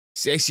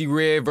Sexy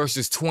Red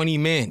versus 20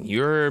 men,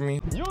 you heard me?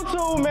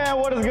 YouTube, man,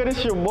 what is good?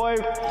 It's your boy,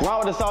 Ron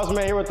with the Sauce,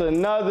 man, here with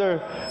another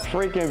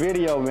freaking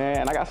video, man.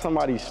 And I got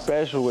somebody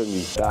special with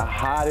me. The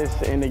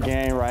hottest in the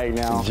game right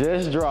now.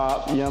 Just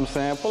dropped, you know what I'm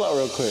saying? Pull up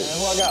real quick.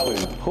 Who I got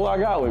with me? Who I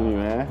got with me,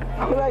 man?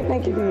 Who I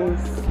think it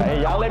is?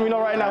 Hey, y'all let me know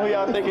right now who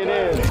y'all think it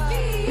is.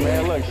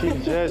 Man, look, she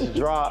just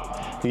dropped.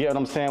 You get what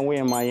I'm saying? We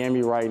in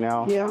Miami right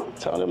now. Yeah.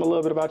 Tell them a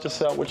little bit about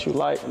yourself, what you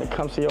like when it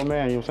comes to your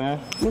man, you know what I'm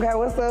saying? Okay,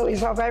 what's up?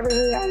 It's your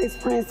favorite hottest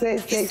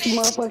princess, Sexy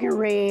motherfucking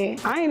Red.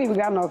 I ain't even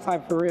got no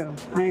type for real.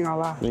 I ain't gonna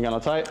lie. You ain't got no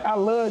type? I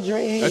love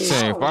dreadheads.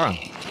 That ain't fine.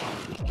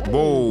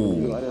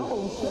 Whoa.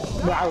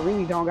 But I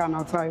really don't got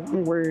no type.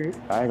 I'm worried.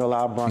 I ain't gonna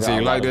lie, bro. So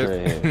you like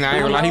that? Nah, I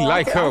ain't gonna lie, he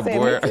like her,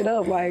 boy. Mix it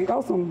up, like,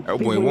 throw some That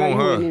boy people want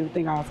her. and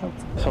everything also.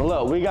 So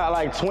look, we got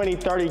like 20,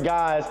 30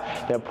 guys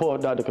that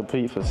pulled up to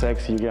compete for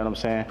Sexy, you get what I'm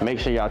saying? Make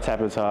sure y'all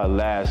tap into our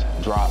last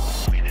drop.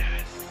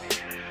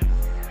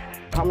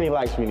 How many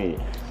likes we need?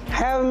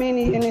 How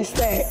many in this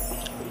stack?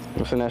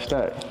 What's in that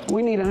stack?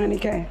 We need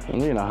 100K. We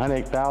need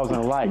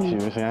 100,000 likes, you know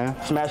what I'm saying?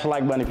 Smash the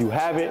like button if you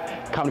have it.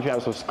 Comment if you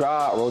haven't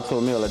subscribed. Roll to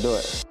a meal, let's do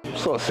it.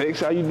 What's up,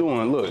 Sex? How you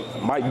doing?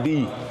 Look, Mike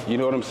D, you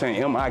know what I'm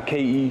saying?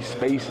 M-I-K-E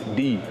space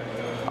D.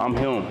 I'm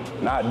him,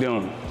 not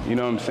them. You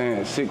know what I'm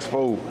saying?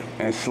 6'4"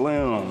 and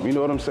slim, you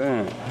know what I'm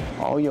saying?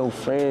 All your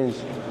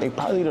friends, they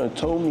probably done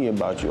told me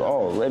about you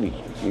already.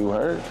 You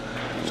heard?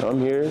 So I'm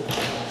here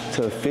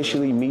to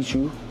officially meet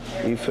you.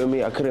 You feel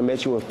me? I could have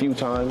met you a few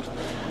times,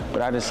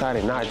 but I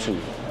decided not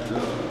to.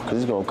 Cause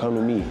it's gonna come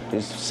to me.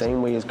 It's the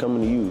same way it's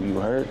coming to you, you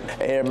heard?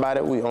 Hey everybody,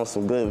 we on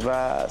some good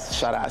vibes.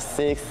 Shout out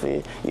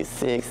Sexy, you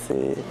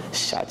sexy.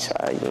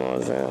 Cha-cha, you know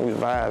what I'm saying? We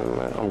vibing,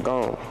 man. I'm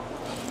gone.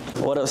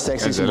 What up,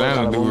 Sexy? That's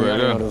Atlanta dude right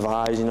there. The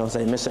vibes, you know what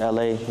I'm saying? Mr.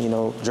 LA, you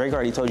know, Drake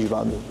already told you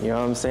about me. You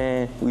know what I'm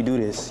saying? We do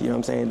this, you know what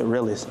I'm saying? The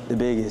realest, the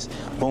biggest,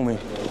 booming.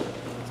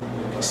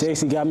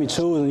 Sexy got me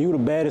choosing. You the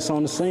baddest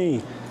on the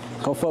scene.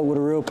 Go fuck with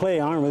a real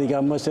player. I don't really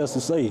got much else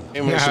to say.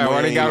 Nah,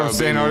 why they got him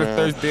saying all the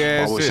thirsty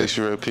ass I wish shit?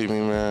 Sexy Red pick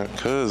me, man.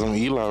 Cause I'm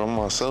Eli, I'm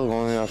myself.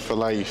 I feel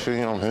like, you feel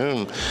me, I'm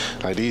him.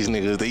 Like these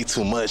niggas, they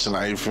too much. And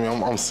like, you feel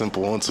me, I'm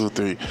simple, 1, 2,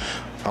 3.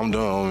 I'm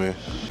done, man.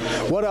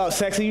 What up,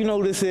 Sexy? You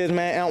know who this is,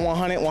 man.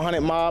 Ant100,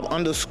 100 mob,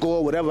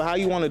 _ whatever, how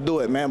you want to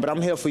do it, man. But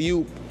I'm here for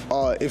you.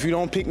 If you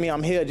don't pick me,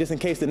 I'm here just in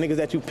case the niggas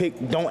that you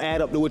pick don't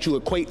add up to what you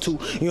equate to,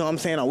 you know what I'm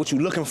saying, or what you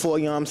looking for,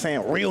 you know what I'm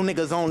saying? Real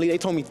niggas only. They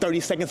told me 30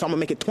 seconds, so I'm gonna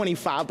make it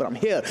 25, but I'm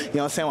here, you know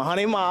what I'm saying,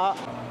 100 mob.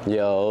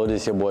 Yo,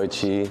 this your boy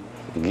Chi.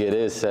 Get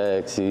it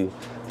sexy.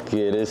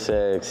 Get it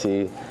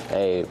sexy.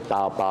 Hey,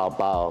 bow, bow,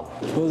 bow.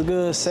 What's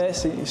good,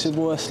 Sexy? It's your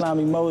boy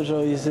Slimy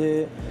Mojo, you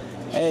said.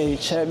 Hey,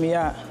 check me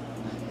out.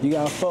 You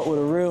gotta fuck with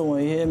a real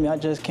one, you hear me? I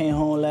just came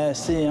home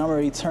last season. I'm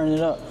ready to turn it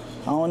up.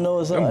 I don't know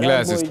what's up. Them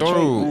glasses Drake,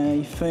 man,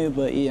 you feel me?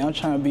 But yeah, I'm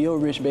trying to be your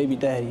rich baby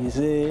daddy, you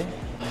see?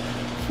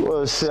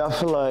 Well, shit, I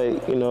feel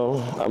like, you know,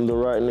 I'm the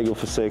right nigga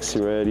for Sexy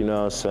Red, you know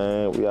what I'm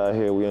saying? We out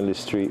here, we in the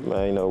street,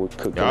 man, you know, we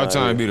cooking. Y'all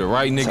trying to be the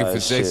right nigga for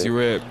Sexy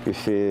Red. You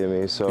feel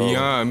me? So,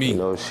 beyond me. You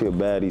know, she a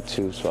baddie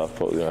too, so I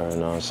fuck with her, you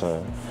know what I'm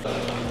saying?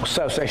 What's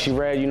up, Sexy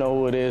Red? You know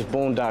who it is.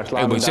 Boondocks,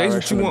 live Hey, but in chase what you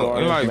Direction want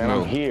in Gardens, life, man.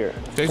 though. I'm here.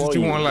 Chase what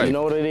you want in life. You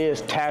know what it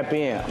is? Tap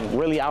in. I'm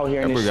really out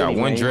here in That this boy got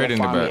city, one man. You dread can in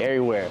the find me back.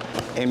 everywhere.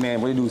 Hey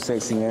man, what you do,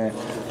 Sexy, man?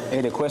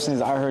 Hey, the question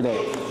is, I heard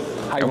that.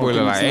 That boy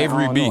look like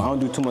Avery B. I don't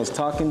do too much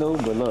talking though,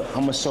 but look,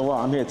 I'm gonna show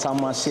out. I'm here to talk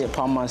my shit,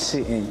 pop my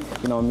shit, and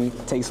you know what I mean?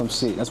 Take some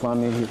shit. That's what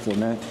I'm in here for,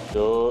 man.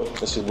 Yo,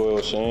 it's your boy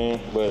O'Shane,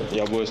 but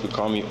y'all boys can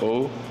call me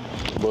O.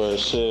 But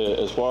shit,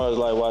 as far as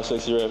like why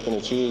Sexy Red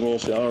finna choose me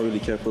and shit, I don't really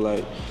care for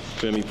like,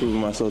 feel me,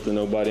 proving myself to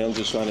nobody. I'm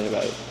just trying to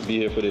like be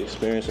here for the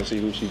experience and see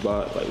who she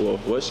bought, like well,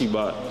 what she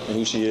bought and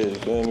who she is, you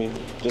feel me?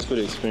 Just for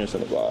the experience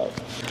and the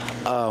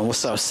vibe.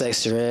 What's up,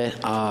 Sexy Red?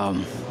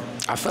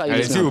 I feel like you're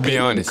just gonna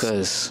pick me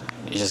because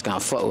you're just gonna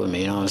fuck with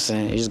me, you know what I'm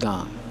saying? You're just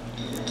gonna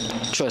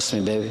trust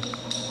me, baby.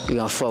 You're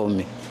gonna fuck with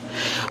me.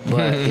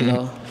 But, you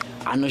know,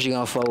 I know you're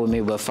gonna fuck with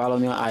me, but follow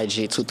me on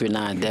IG,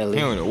 239Deli. He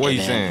don't know what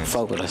he's saying.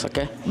 Fuck with us,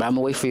 okay? But I'm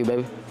gonna wait for you,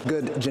 baby.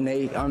 Good,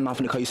 Janae. I'm not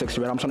finna call you Sexy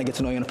Red. I'm trying to get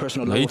to know you on a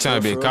personal level. He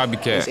trying to be a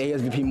copycat. It's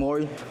ASVP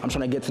Maury. I'm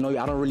trying to get to know you.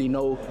 I don't really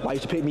know why you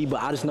should pick me,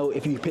 but I just know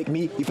if you pick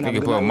me, you can have a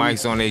good put night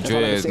mics on their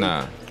dreads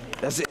now.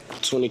 That's it.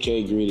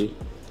 20K greedy.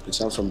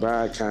 Bitch, I'm from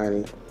Broward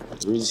County.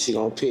 The reason she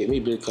gonna pick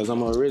me, because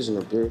I'm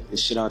original, bitch.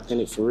 This shit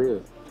authentic for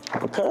real.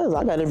 Because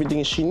I got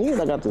everything she needs.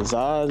 I got the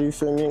Zaz, you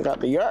feel me? I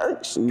got the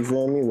Yerks, you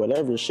feel me?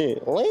 Whatever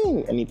shit,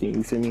 lean, anything,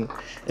 you feel me?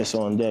 It's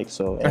on deck,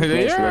 so. The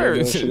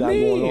Yerks, she got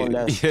going on,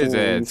 that's his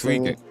cool, ass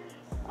tweaking.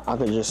 I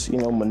could just, you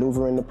know,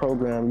 maneuver in the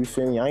program, you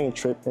feel me? I ain't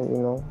tripping,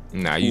 you know?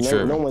 Nah, you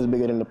tripping. No one's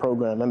bigger than the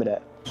program, remember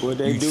that. What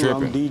they do,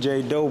 tripping. I'm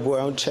DJ Doughboy,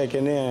 I'm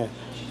checking in.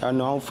 I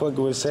know I'm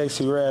fucking with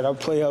Sexy Red. I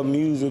play her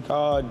music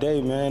all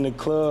day, man, in the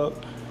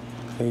club.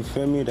 You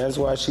feel me? That's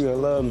why she'll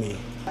love me.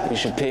 You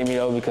should pay me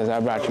though because I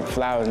brought you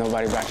flowers.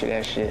 Nobody brought you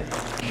that shit.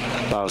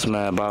 Boss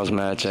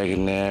man,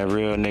 checking in.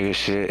 Real nigga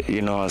shit,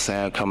 you know what I'm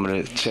saying?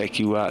 Coming to check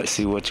you out,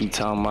 see what you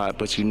talking about,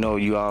 but you know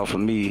you all for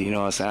me, you know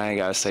what I'm saying? I ain't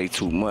gotta say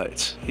too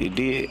much. You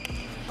did.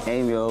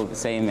 Hey, yo,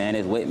 say man,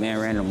 it's Whitman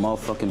ran the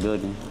motherfucking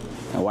building.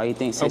 And why you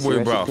think That Sexyy boy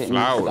Red brought picked me?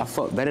 'Cause I flowers.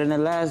 fuck better than the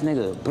last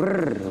nigga.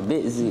 Brrr,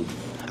 busy.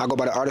 I go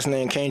by the artist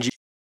name Kenji.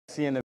 Let's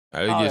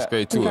get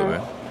straight to it,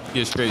 man.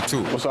 Get straight to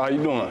it. What's up? How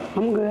you doing?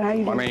 I'm good. How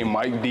you My doing? name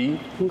Mike D.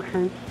 Okay.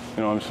 You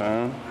know what I'm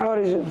saying? How old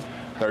is you?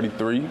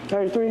 33.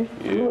 33?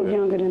 Yeah. You look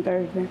younger than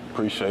 33.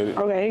 Appreciate it.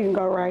 Okay, you can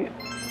go right.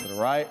 To the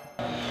right.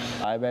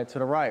 I bet to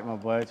the right, my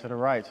boy. To the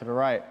right, to the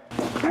right.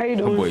 How you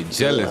doing? My boy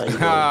jealous.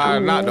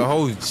 Not the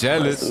whole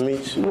jealous. Nice to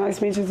meet you. Nice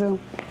to meet you too.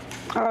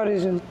 How old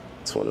is you?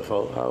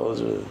 24. How old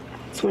is you?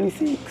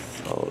 26.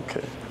 Oh,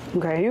 okay.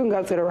 Okay, you can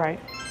go to the right.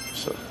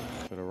 So.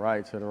 To the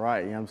right, you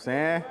know what I'm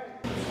saying?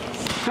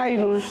 How you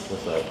doing?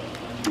 What's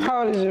up?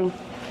 How old is you?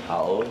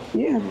 How old?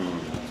 Yeah.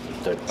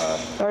 35.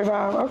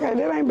 35. Okay,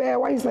 that ain't bad.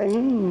 Why you say,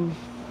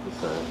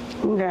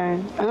 Okay.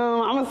 I'm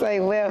gonna say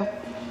left.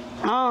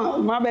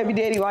 My baby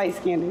daddy light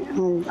skinned.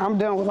 I'm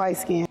done with light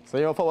skin. So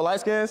you don't fuck with light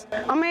skins?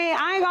 I mean,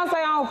 I ain't gonna say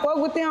I don't fuck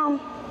with them.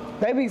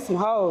 They be some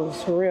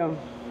hoes, for real.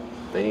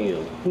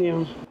 Damn.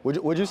 Yeah.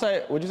 Would you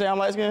say I'm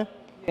light skinned?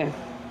 Yeah.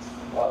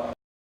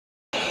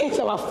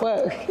 So I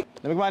fuck.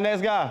 Let me get my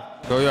next guy.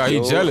 Oh yeah,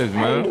 he jealous,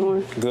 How you man.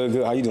 doing?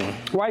 Good. How you doing?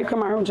 Why you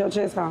come out here with your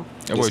chest out?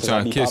 That boy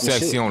trying to kiss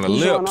Sexy on the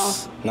You showing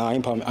lips. off? Nah, I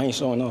ain't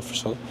showing off for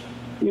sure.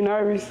 You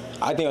nervous?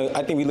 I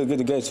think we look good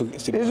together.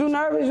 Is you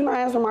nervous? You not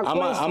answering my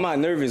question. I'm not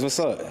nervous. What's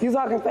up? You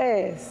talking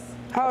fast.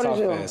 How old is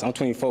you? Fast. I'm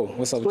 24.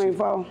 What's up?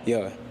 24.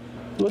 Yeah.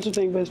 What you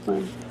think, best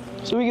friend?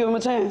 Should we give him a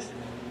chance?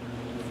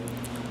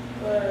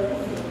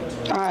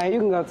 All right, you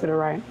can go to the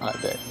right. I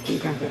bet.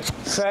 Okay.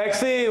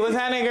 Sexy, what's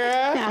happening,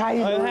 girl? How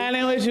you What's doing?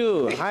 happening with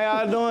you? How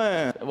y'all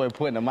doing? That boy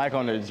putting the mic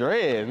on the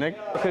dread,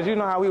 nigga. Cause you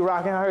know how we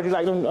rockin'. I heard you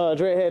like them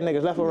dreadhead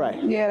niggas, left or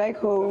right? Yeah, they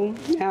cool.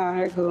 Yeah,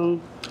 they cool.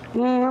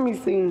 Let me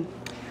see.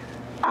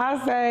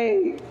 I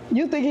say,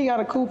 you think he got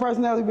a cool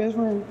personality, best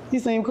friend? He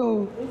seem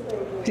cool?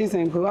 He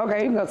seem cool. Okay,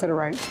 you can go to the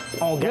right.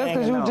 On Just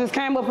because you just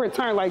came up here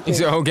turned like He this.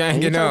 said, "Oh,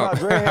 gang, You get talking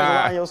up." about dreadheads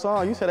around your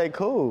song. You said they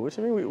cool. What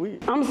you mean we?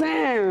 I'm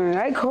saying,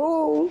 they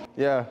cool.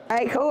 Yeah.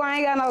 They cool, I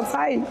ain't got no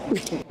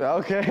type.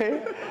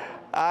 Okay.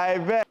 I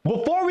bet.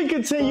 Before we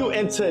continue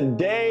in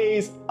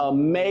today's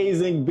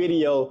amazing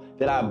video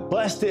that I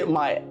busted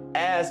my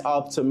ass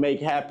off to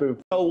make happen,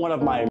 one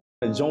of my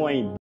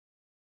joined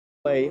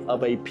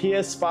of a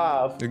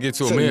PS5 To get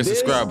to 1 million this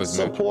subscribers,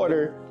 man.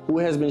 supporter who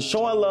has been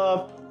showing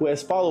love, who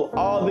has followed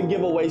all the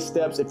giveaway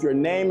steps. If your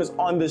name is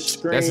on the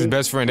screen, That's his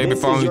best friend. They've been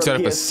this following is each your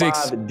other for PS5.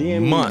 6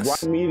 DM me months.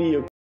 right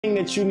media thing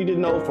that you need to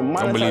know from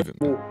Don't believe it.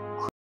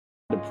 monetizable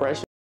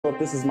depression. If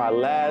this is my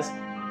last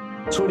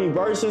 20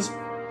 verses,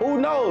 who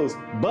knows?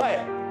 But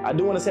I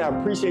do want to say I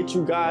appreciate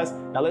you guys.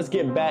 Now let's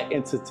get back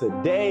into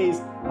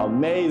today's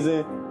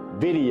amazing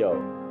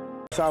video.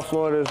 South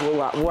Florida is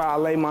where I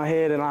lay my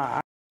head and I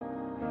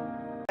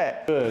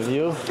good,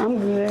 you? I'm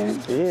good.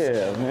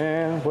 Yeah,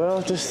 man.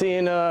 Well, just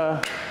seeing,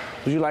 would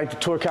you like to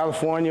tour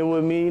California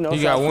with me? You know,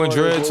 You got South one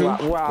Florida dread is too?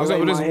 where I What's lay up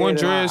with my this head one and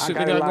dread shit I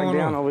they got it got locked going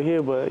down on? over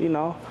here, but you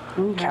know,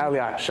 Cali,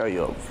 I can show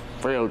you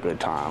a real good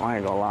time. I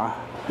ain't gonna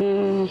lie. I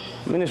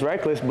mean, it's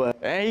reckless, but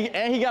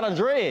And he got a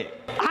dread.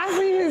 I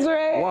see his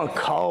dread. one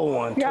cold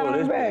one You got it on too.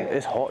 his back?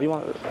 It's hard. You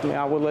want? I mean,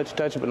 I would let you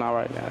touch it, but not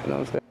right now. You know what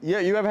I'm saying? Yeah,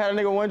 you ever had a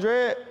nigga with one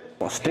dread?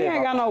 He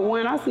ain't got no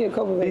one. I see a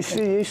couple of You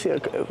see,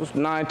 it was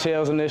 9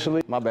 tails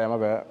initially. My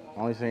bad.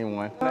 Only seen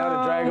one. Now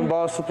the Dragon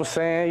Ball Super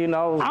Saiyan, you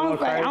know, was I'm going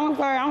crazy.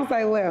 gonna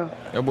say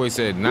left. That boy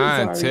said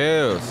 9 sorry.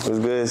 tails. What's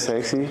good,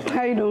 Sexy?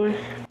 How you doing?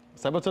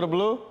 Step up to the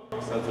blue.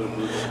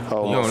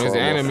 Oh, You on this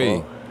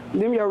anime.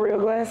 Them your real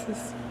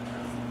glasses?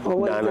 Or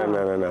what's them?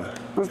 No.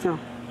 What's them?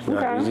 Nah,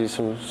 Okay. it's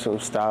just some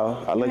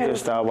style. I like Yeah. your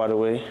style, by the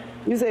way.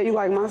 You said you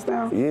like my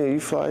style? Yeah,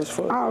 you fly as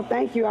fuck. Oh,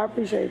 thank you. I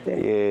appreciate that.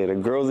 Yeah, the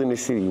girls in the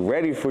city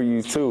ready for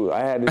you too. I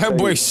had to That tell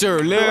boy you. sure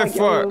I live like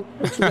your fuck. look.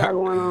 What you got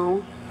going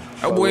on?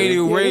 That boy ain't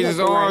even Yeah, raise you his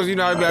got the arms. right. You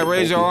know, I gotta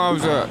raise your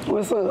arms up.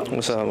 What's up?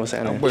 What's up? What's That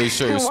happening? boy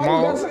sure Why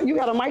small. you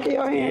got a mic in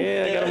your hand?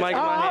 Yeah, I got a mic in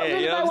my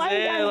hand. You know what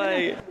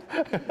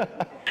I'm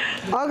saying?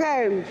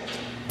 Okay.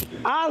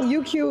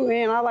 You cute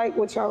and I like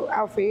what your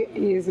outfit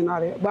is and all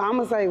that. But I'm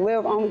gonna say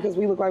left only because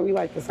we look like we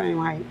like the same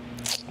height.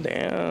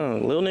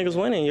 Damn, little niggas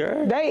winning, you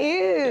heard? They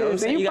is. You know what I'm and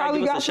saying? you You gotta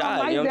probably give us got a some shot,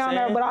 light you know what down I'm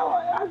there, saying? but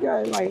I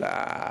got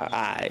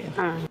like.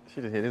 Aight.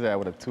 She just hit his ass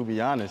with a to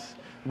be honest.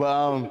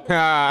 But who's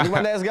Ah.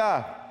 my next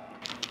guy?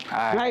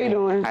 How you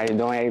doing? How you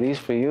doing? Hey, these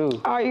for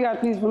you. Oh, you got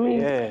these for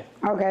me? Yeah.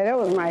 Okay, that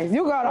was nice.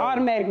 You got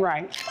automatic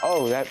right.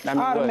 Oh, that means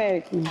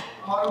Automatically.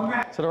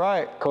 To the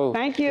right. Cool.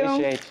 Thank you.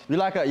 Appreciate You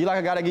like a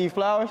guy that give you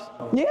flowers?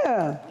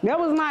 Yeah, that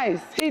was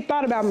nice. He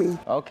thought about me.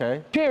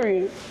 Okay.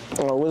 Period.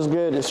 Oh, what's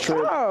good? It's Trip.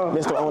 Oh.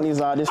 Mr. Only's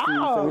this for you.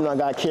 Oh. Feel me? I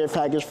got a care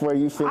package for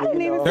you. Feel I me?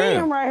 didn't You even know? see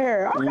Damn. him right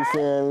here. You Okay.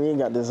 feel me?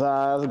 Got the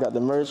Zaz, got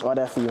the merch, all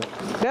that for you.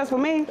 That's for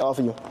me? All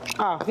for you.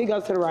 Oh, he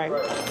goes to the right.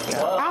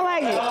 I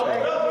like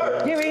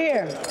it. Give it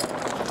here.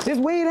 This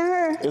weed in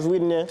here? It's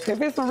weed in there. If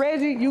it's some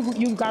Reggie,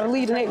 you gotta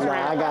lead the next Nah,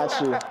 I round.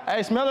 got you.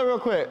 Hey, smell it real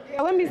quick.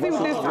 Yeah, let me see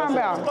what this talking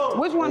about.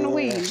 Which one the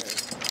weed?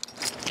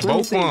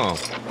 Both of them.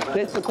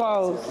 That's the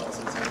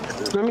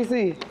clothes. Let me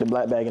see. The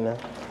black bag in there.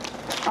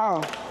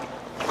 Oh,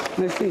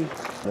 let's see.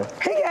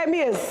 He gave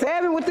me a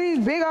 7 with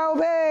these big old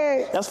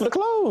bags. That's for the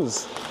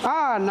clothes.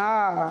 Ah,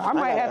 nah. I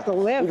might have to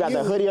left You got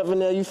the hoodie up in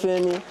there, you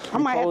feel me? I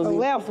might have to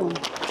left him.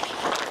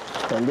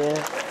 And then,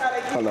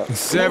 hold up.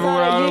 7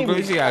 with all those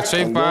bitches. You got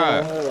straight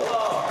 5.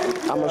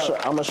 I'ma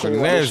show you.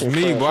 That's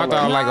me, boy. I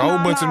thought like a whole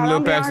bunch of them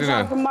little packs in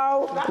there.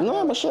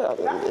 No, I'ma show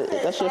you.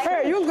 That's your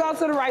Hey, you can go to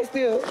the right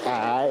still.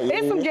 Alright.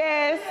 It's some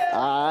gas.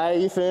 Alright,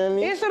 you feel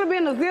me? It should have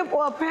been a zip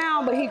or a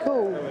pound, but he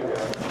cool.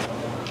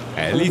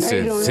 At least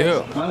a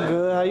zip. I'm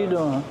good. How you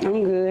doing?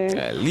 I'm good.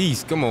 At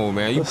least, come on,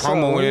 man. You What's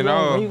promoting up? it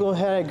all. You gonna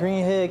have that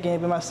green head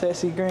game in my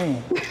sexy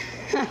green?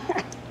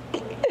 I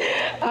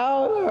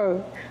don't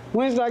know.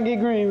 When should I get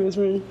green, Miss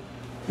Green?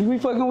 You be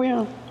fucking with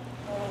him?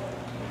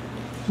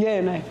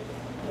 Yeah, nah.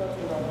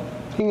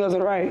 He can go to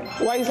the right.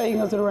 Why you say he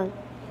can go to the right?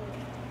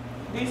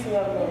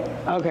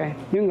 Okay,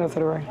 you can go to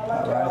the right.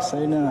 All right,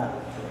 say none.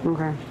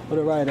 Okay. Put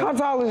it right How up.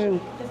 tall is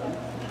you?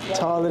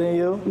 Taller than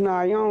you?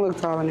 Nah, you don't look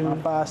taller than me.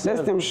 That's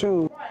them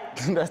shoes.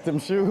 That's them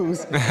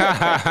shoes.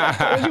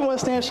 If you want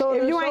to stand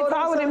shoulder If you ain't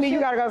taller than me, you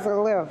gotta go to the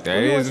left.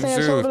 That you want is to them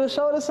stand shoes. shoulder to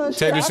shoulder, son?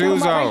 Take the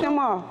shoes off. Take them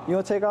off. You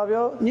want to take off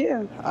yours?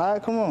 Yeah. All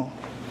right, come on.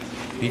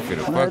 He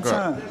finna Another fuck up.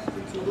 time.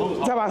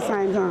 Talk about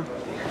same time.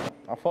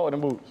 I fought with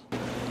them boots.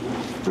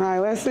 All right,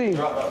 let's see.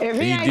 If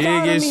he He ain't did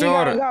taller get than me, you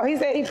shorter. gotta go. He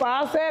said he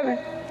 5'7".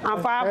 I'm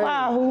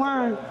 5'5". Who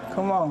won?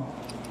 Come on.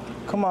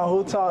 Come on,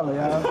 who taller,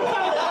 y'all?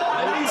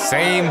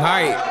 Same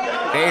height.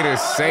 They the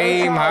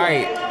same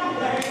height.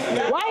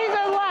 Why you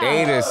just lie?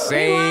 They the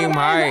same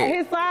height.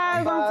 His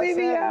size on TV,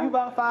 You yeah.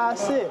 about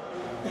 5'6".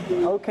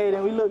 Okay,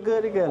 then we look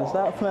good together.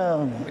 Stop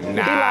playing with me. Nah.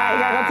 He gotta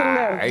go to the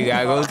left. You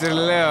gotta go to the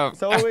left.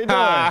 So what we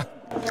doing?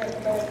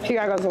 He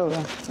gotta go to the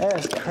left.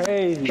 That's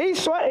crazy.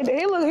 He's short.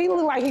 He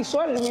look like he's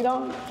shorter than me,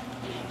 don't he?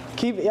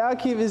 Y'all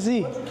keep it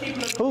Z.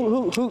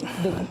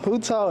 Who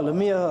taller,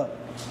 me or her?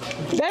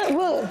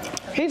 Look,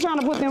 he's trying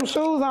to put them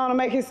shoes on to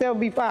make himself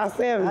be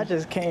 5'7". I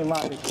just came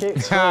out to kick.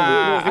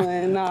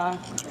 Nah.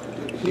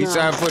 He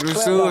trying to put them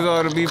shoes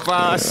on to be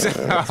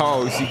 5'7".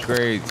 Oh, she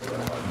crazy.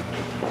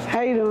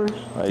 How you doing?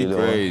 How you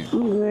doing? Crazy.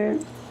 I'm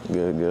good.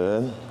 Good,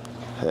 good.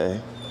 Hey.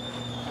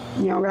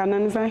 You don't got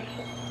nothing to say?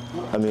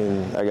 I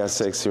mean, I got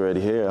Sexy right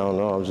here. I don't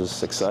know. I'm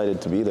just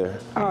excited to be there.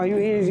 Oh, you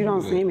is? You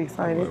don't seem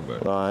excited.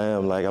 No, I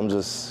am. Like, I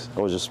was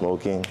just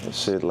smoking and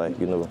shit. Like,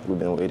 you know, we've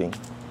been waiting.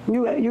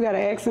 You got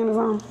an accent or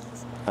something?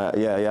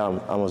 Yeah,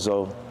 I'm a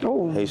Zoe.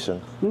 Oh.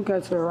 Haitian. You go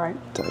to the right.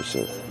 Type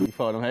shit. You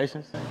fought them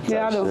Haitians?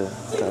 Yeah, I do.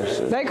 Type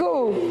shit. They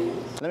cool.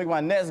 Let me get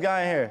my next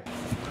guy in here.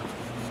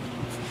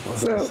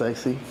 What's up?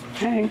 Sexy?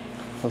 Hey.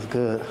 What's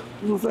good?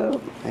 What's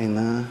up? Ain't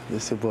none.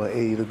 This your boy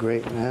 80 the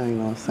Great, man. You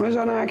know what I'm saying? What's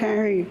your name? I can't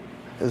hear you.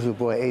 This your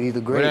boy 80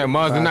 the Great. Where that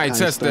Monster Night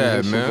Five-time test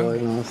that, star, man? boy,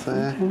 you know what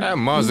I'm saying? That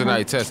Monster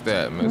Night test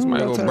that, man.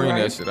 Somebody go bring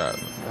that shit out.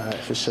 All right,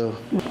 for sure.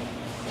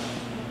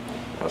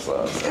 What's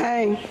up?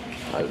 Hey.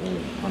 My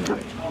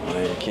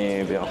name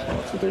King, be on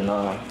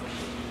 239.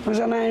 What's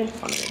your name?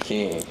 My name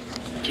King.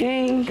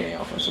 King. King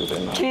off of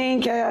 239. King,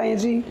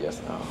 K-I-N-G?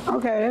 Yes, ma'am.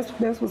 Okay,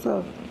 that's what's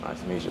up.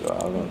 Nice to meet you,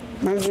 Alvin.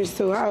 Nice to meet you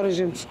too. How old is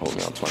you? Hold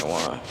me on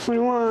 21.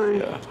 21?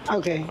 Yeah.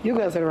 Okay, you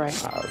go to the right.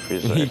 I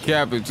appreciate He it.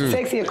 capping too.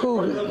 Sexy or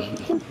cool? What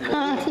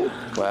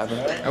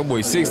happened? That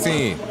boy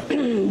 16.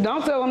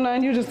 Don't tell him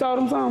nothing, you just told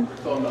him something?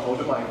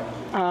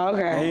 Oh,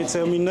 okay. He ain't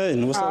tell me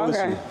nothing. What's up with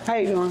okay. you? How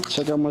you doing?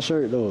 Check out my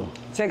shirt though.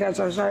 Check out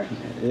your shirt.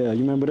 Yeah,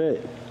 you remember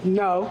that?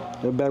 No.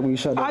 That back when you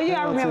shot that. Oh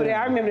yeah, I remember that.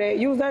 I remember that.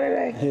 You was there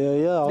today? Hell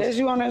yeah. That's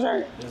you on that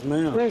shirt? Yes,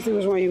 ma'am. Let me see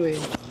which one you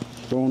is.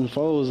 Throwing the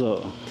foes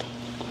up.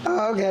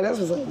 Oh, okay, that's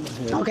what's up.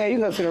 Okay, you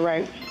go to the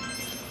right.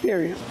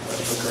 Period.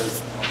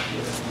 What's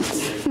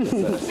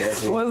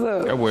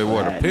up? That boy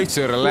wore the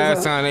picture the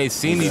last time they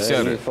seen each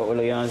other. You fought with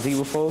Leon Z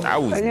before? That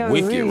was Leon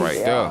wicked Z. right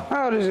there.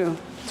 How old is you?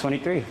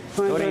 23.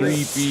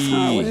 Creepy.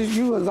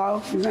 You was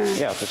off, you saying?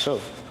 Yeah, for sure.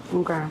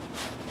 Okay.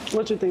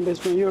 What you think,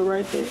 best friend? You would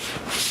write that?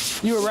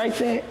 You would write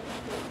that?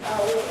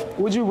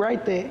 Would you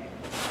write that?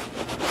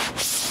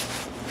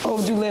 Or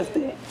would you left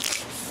that?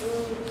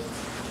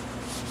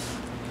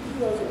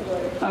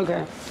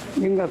 Okay.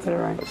 You can go to the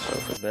right.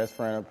 Best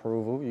friend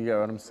approval, you get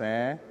what I'm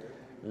saying?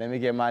 Let me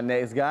get my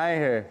next guy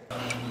in here.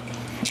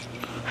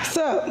 What's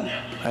up?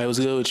 Hey, what's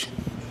good with you?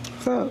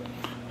 What's up?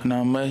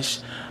 Not much.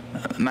 Nah,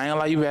 I ain't gonna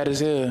lie, you bad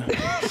as hell.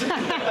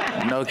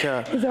 No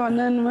cap. You talking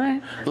nothing,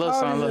 man? Look, How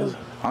son, old is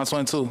look. I'm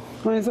 22.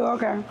 22,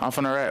 okay. I'm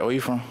from the Rat. Where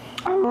you from?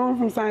 I'm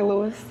from St.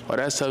 Louis. Oh,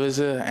 that's tough as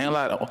hell. Ain't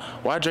like,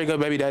 why Drake up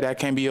baby daddy? I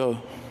can't be yours.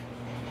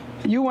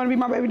 You want to be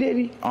my baby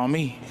daddy? On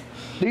me.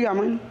 Do you got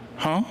money?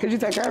 Huh? Could you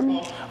take care of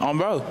me? On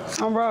bro.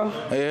 On bro?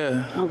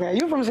 Yeah. Okay,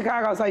 you from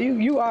Chicago, so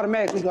you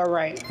automatically go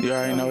right. You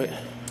already know it.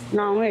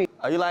 No, wait.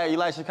 Oh, you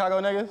like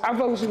Chicago niggas? I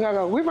fuck with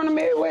Chicago. We from the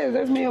Midwest.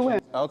 That's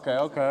Midwest. Okay,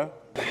 okay.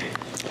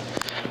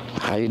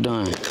 How you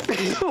doing?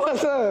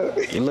 What's up?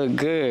 You look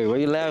good. Why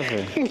you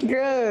laughing?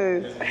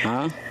 Good.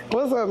 Huh?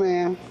 What's up,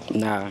 man?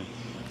 Nah.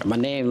 My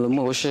name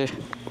Lamore.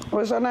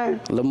 What's your name?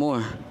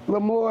 Lamore.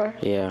 Lamore?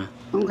 Yeah.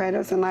 Okay,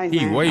 that's a nice He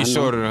name. way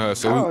shorter than her,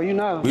 so you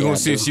know. we gonna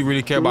see if she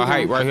really care about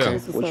height right here.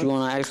 What you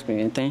wanna ask me?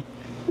 Anything?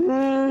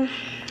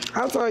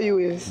 How tall you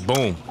is?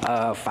 Boom.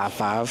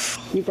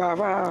 5'5". You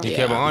 5'5". He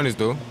kept it honest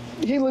though.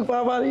 He look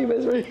 5'5" to you,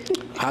 best friend.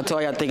 How tall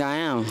y'all think I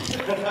am?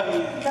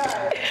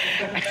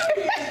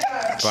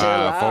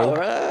 5'4".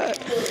 Alright,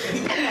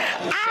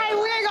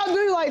 we ain't gonna do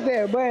you like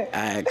that, but.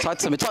 Alright, talk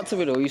to me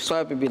though. You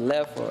swipe it be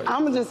left or?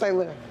 I'ma just say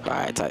left.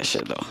 Alright, type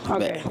shit though.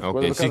 Okay.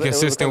 Okay, she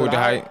consistent with the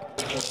height.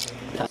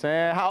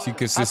 Saying how She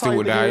consistent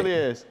with the height.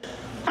 is.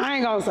 I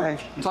ain't gonna say.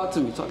 Talk to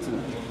me.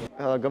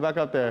 Go back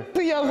up there.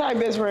 See your height,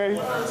 best friend.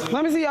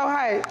 Let me see your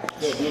height.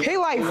 He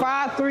like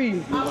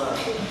 5'3".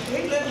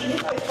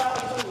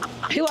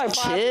 He like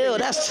 5'3". Chill,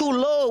 that's too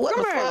low. What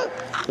Come the here. fuck?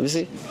 Let me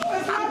see.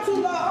 It's not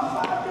too low.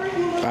 I'm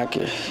 5'3". Back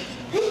here.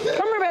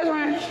 Come here, best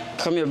friend.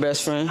 Come here,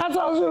 best friend. I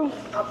told you.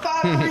 I'm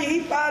 5'3",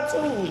 he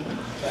 5'2".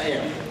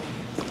 Damn.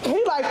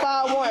 He like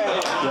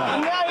 5'1".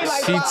 Now he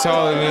like She 5'1".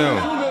 taller than him.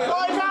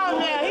 Boy, down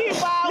there. He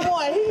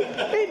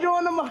 5'1". He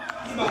doing them.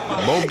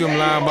 Both them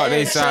lying about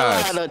their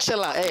size.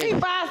 Chill out. Hey. He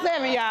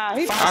 5'7", y'all.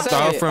 He I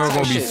thought her friend was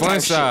gonna be fun Hey,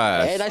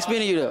 size. nice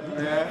meeting you though.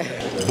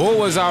 Boy,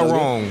 was I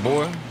wrong,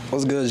 boy.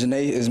 What's good,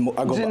 Janae?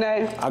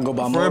 I go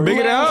by Friend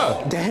bigger than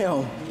her.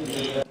 Damn.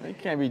 You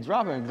can't be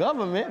dropping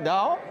government,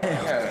 dog.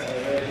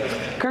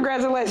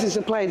 Congratulations,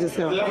 you played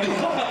yourself.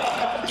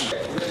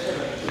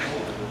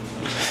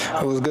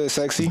 It was good,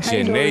 Sexy.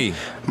 Janae.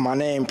 My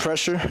name,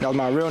 Pressure. That was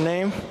my real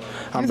name.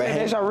 You said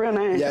that's your real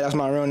name? Yeah, that's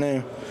my real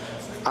name.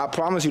 I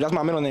promise you, that's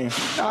my middle name.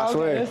 I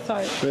swear. That's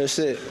tight. Real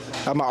shit.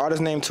 That's my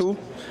artist name too.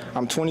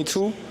 I'm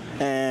 22,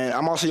 and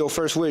I'm also your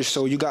first wish.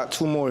 So you got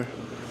 2 more.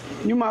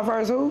 You my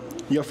first who?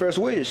 Your first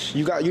wish.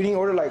 You didn't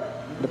order like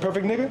the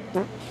perfect nigga?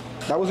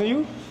 That wasn't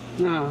you?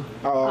 No.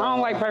 I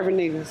don't like perfect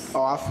niggas.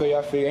 Oh, I feel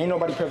you. Ain't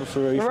nobody perfect for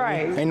real. You feel me?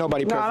 Right. Ain't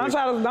nobody perfect.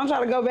 No, don't try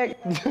to go back.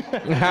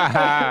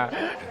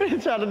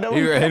 Try to know.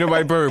 Ain't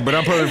nobody perfect, but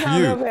I'm perfect for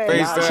you.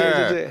 Face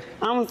time.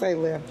 I'm gonna say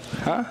left.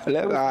 Huh?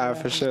 Left? All right,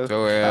 for sure.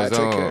 So ass take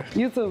on. care.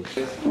 You too.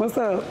 What's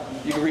up?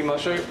 You can read my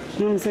shirt?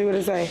 Let me see what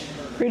it say.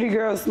 Pretty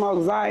girls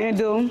smoke Zai and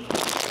Doom.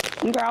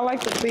 Okay, I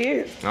like the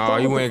fit. Oh,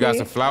 you went and got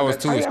some flowers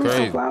too. It's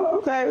crazy.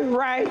 Okay,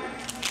 right.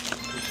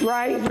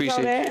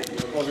 Appreciate that.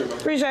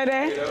 Appreciate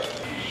that.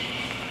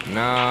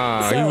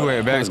 Nah, he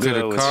went back to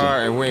the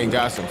car and went and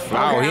got some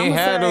flowers. Okay, He ain't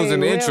had those in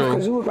the intro.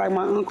 Cause you look like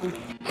my uncle.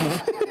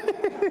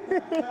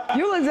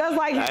 You look just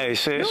like Hey,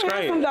 shit, you straight.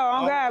 handsome though,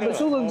 on God, but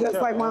you look just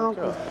like my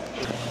uncle.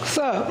 What's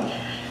up?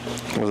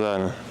 What's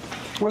happening?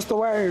 What's the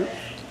word?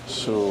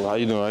 So, how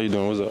you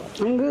doing? What's up?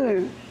 I'm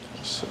good.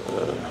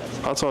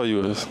 How tall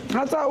you is?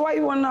 Why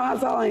you wanna know how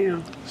tall I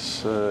am?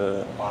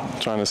 Shit.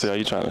 Trying to see how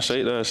you trying to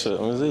shake that shit.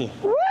 Let me see.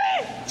 What?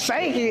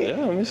 Shake it?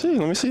 Yeah, let me see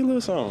a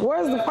little something.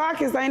 Where's the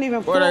pockets? Ain't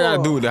even full. What I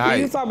gotta do with the height?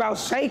 You talk about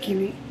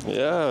shaking it.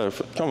 Yeah,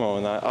 come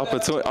on now.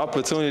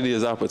 Opportunity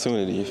is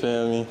opportunity, you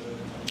feel me?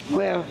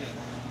 Well,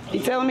 you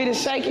telling me to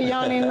shake it, you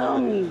don't even know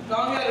me.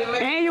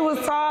 And you was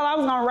tall, I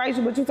was gonna write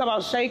you, but you talk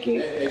about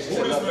shaking. She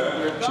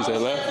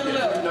said left?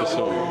 Yes,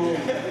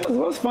 sir.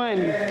 What's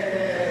funny?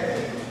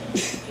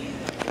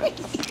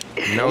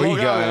 No, he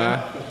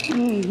got it.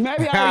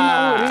 Maybe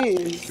I already know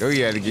who it is. No, he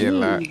had to get a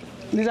lot. Did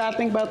y'all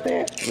think about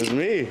that? It's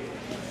me.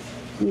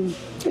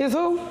 It's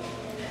who?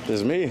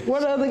 It's me.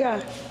 What the other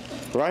guy?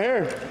 Right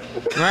here.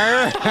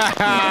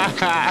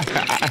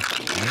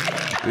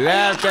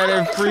 Laughed at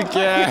him, freak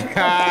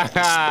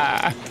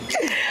ass.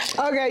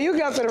 Okay, you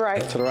go to the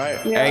right. To the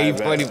right? Yeah. Hey, he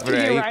funny for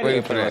that. He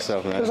funny for that.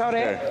 Myself, man. Just hold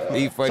that.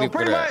 He funny for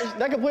Pretty that. much,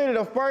 they completed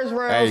the first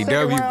round. Hey, second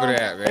W round. for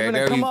that, They man.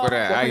 finna W come for up,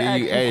 that. they finna ask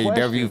you Hey, W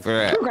questions. for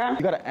that. Okay.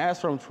 You gotta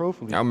answer them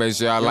truthfully. I'll make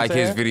sure I You know like what I'm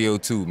his saying? video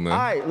too, man. All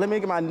right, let me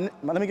get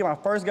my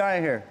first guy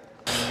in here.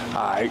 All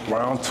right,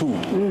 round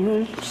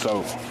 2.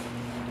 So,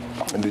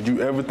 did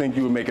you ever think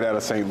you would make it out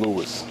of St.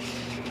 Louis?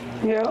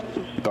 Yep.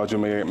 You thought you'd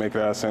make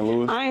it out of St.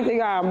 Louis? I didn't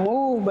think I'd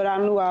move, but I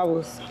knew I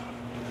was.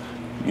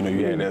 You know,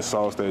 you had that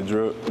sauce, that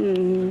drip. You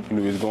knew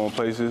you was going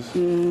places.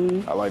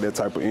 I like that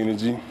type of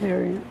energy.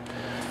 Very.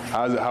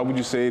 How would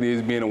you say it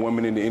is being a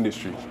woman in the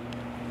industry?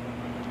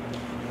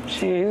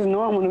 Shit, it's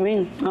normal to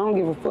me. I don't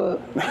give a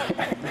fuck.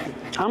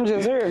 I'm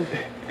just here.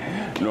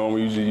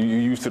 Normally, you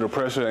used to the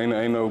pressure,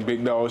 ain't no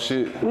big dog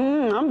shit?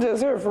 I'm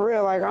just here for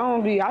real. Like,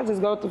 I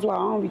just go with the flow. I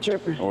don't be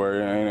tripping. Or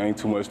ain't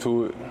too much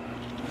to it?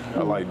 I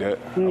like that.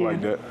 I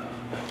like that.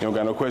 You don't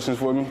got no questions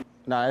for me?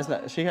 Nah, it's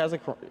not. She gonna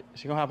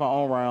have her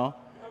own round.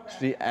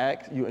 She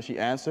asked you, and she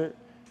answered.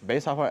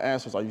 Based off her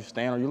answers, are you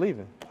staying or you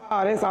leaving?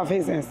 Oh, that's off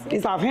his answer.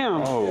 It's off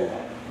him. Oh.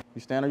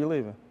 You staying or you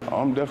leaving? Oh,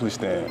 I'm definitely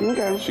staying.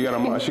 Okay. She got a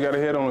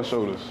head on her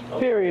shoulders.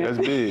 Period. That's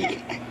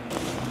big.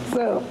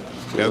 So.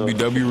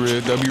 W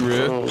red.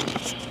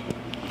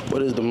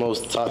 What is the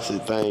most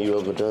toxic thing you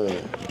ever done?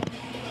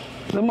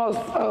 The most,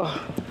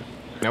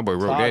 That boy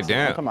wrote Toxic, that down.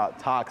 I'm talking about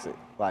toxic,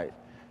 like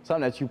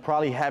something that you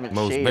probably haven't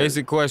Most shared.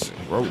 basic question.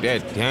 Wrote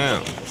that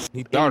down.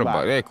 He thought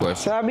about that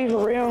question. Should I be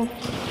for real?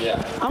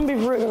 Yeah. I'm be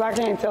for real because I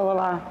can't tell a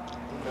lie.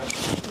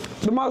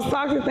 The most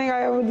toxic thing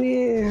I ever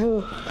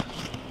did,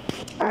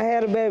 I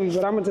had a baby,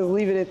 but I'm gonna just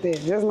leave it at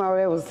that. Just know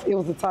it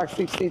was a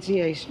toxic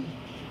situation.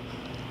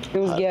 It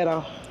was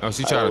ghetto. Oh,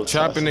 she tried to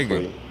trap a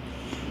nigga.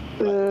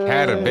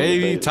 Had a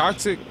baby,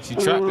 toxic. She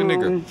trapped a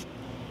nigga.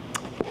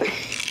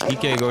 He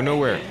can't go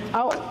nowhere.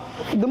 Oh,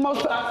 the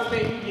most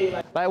toxic thing you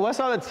did. Like, what's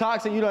all the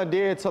toxic you done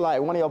did to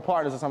like one of your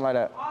partners or something like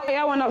that? Oh,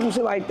 y'all went up some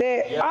shit like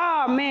that. Yeah.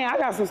 Oh man, I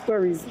got some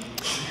stories.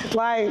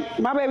 Like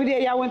my baby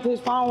daddy, I went to his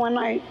phone one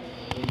night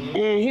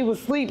and he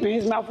was sleeping.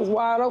 His mouth was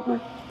wide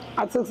open.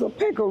 I took some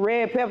pick of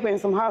red pepper and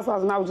some hot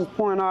sauce and I was just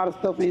pouring all the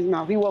stuff in his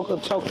mouth. He woke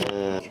up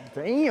choking.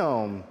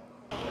 Damn.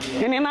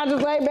 And then I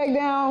just laid back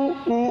down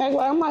and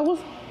I'm like,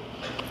 what's?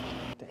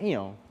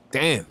 Damn.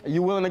 Damn. Are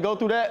you willing to go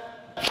through that?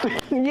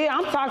 Yeah,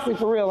 I'm toxic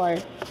for real.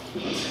 Like,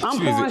 I'm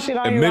pouring shit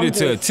on you. Admitted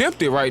to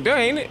attempt it right there,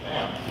 ain't it?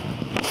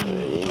 You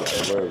ain't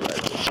gotta worry about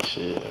that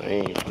shit. I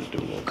ain't gonna do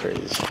no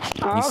crazy.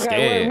 Oh,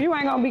 okay, well, if you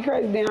ain't gonna be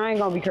crazy, then I ain't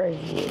gonna be crazy.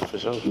 Yeah, for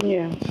sure.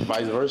 Yeah.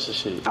 Vice versa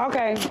shit.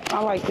 Okay, I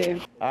like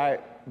that. All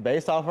right,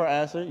 based off her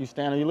answer, you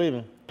stand or you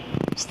leaving?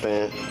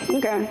 Stand.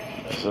 Okay.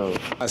 So.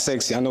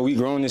 Sexy, I know we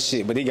grown this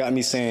shit, but he got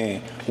me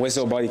saying, what's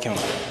your body count?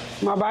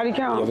 My body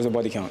count? Yeah, what's your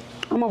body count?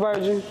 I'm a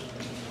virgin.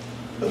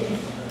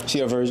 She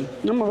a virgin?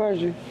 I'm a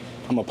virgin.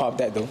 I'm gonna pop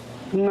that though.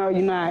 No,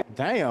 you're not.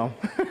 Damn.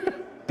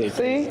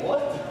 See?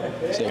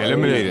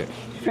 Eliminated.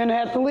 Finna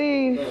have to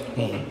leave.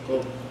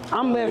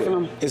 I'm leaving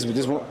him. Is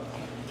this one?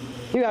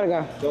 You gotta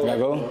go. Gotta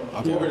go?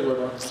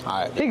 Okay. All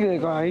right. He good,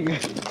 go. He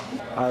good.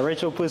 All right,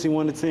 rate your pussy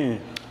 1 to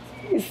 10.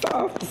 It's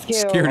off the scale.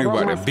 Security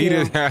about to beat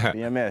us.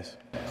 BMS.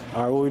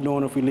 All right, what we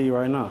doing if we leave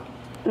right now?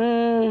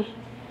 I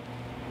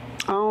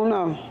don't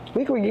know.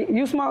 We could get,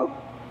 you smoke?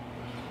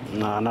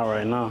 Nah, not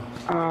right now.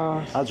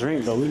 I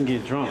drink though. We can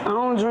get drunk. I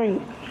don't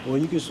drink. Well,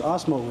 I'll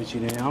smoke with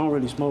you then. I don't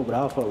really smoke, but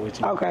I'll fuck with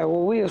you. Okay,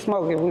 well we'll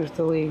smoke if we was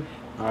to leave.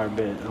 All right,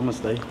 bet. I'm gonna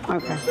stay.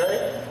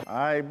 Okay. All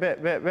right,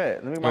 bet. Let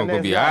me get my Gonna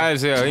next be guy. high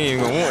as hell. He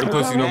ain't gonna want the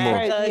pussy no more.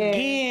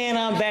 Again,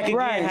 I'm back again.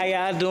 Right. How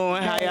y'all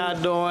doing? How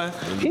y'all doing?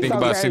 Think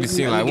about City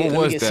Scene like, what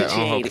was that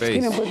on her He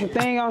face? done put the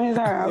thing on his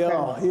hair.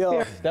 Okay.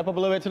 Yo, step up a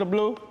little bit to the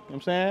blue. You know what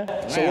I'm saying?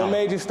 So what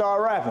made you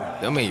start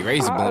rapping? Them ain't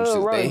razor I bumps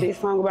wrote today. this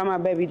song about my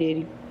baby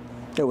daddy.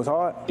 It was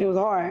hard? It was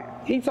hard.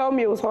 He told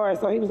me it was hard,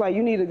 so he was like,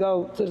 you need to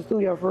go to the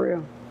studio for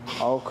real.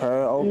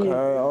 Okay.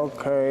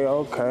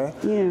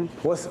 Yeah.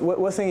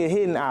 What's in your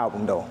hidden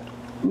album though?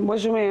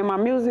 What you mean, my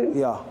music?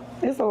 Yeah.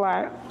 It's a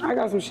lot. I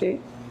got some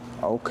shit.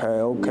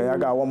 Okay. I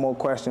got one more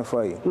question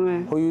for you.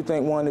 Who you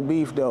think won the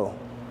beef though?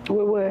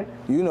 With what?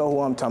 You know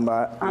who I'm talking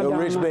about. I Your don't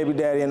rich know. baby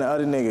daddy and the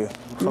other nigga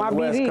from My the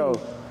West BD. Coast.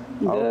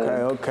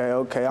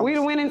 Okay. We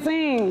the winning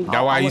team.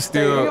 That why you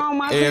still You on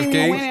my team, you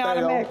winning AFK?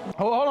 automatically.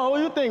 Hold on,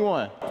 who you think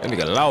won? That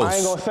nigga lost. I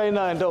ain't gonna say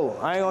nothing though.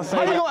 I ain't gonna say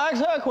How you nothing. gonna ask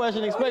her a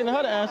question expecting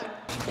her to answer?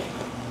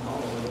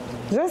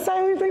 Just say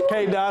who you think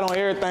K died on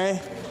everything.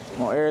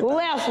 On everything.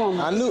 Last one.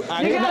 I knew. You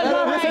gotta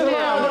go right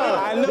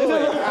now.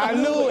 I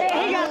knew it.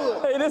 Hey, he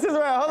got- Hey, this is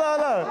round.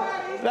 Hold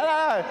on.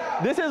 Nah.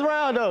 This is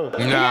round though.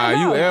 Nah,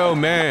 you L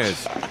man.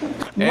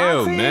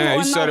 L man,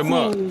 you shut him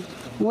up.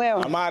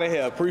 Well, I'm out of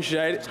here.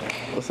 Appreciate it.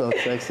 What's up,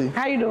 Sexy?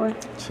 How you doing?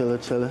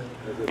 Chillin'.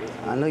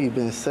 I know you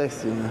been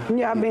sexy, man.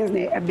 Yeah, I've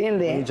been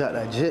there. You dropped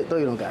that jit, though,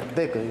 you don't got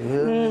thicker, you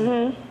hear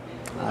me?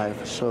 All right,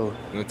 for sure.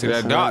 Went to that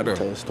Listen, doctor. I'll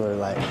tell you a story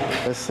like,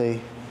 let's say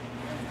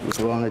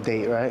we're on a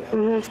date, right?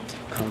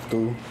 Come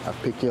through, I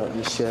pick you up in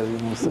the Chevy, you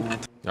know what I'm saying?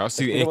 Y'all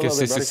see the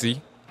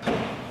inconsistency.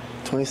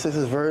 26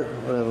 is vert,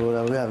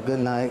 whatever. We have a good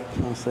night,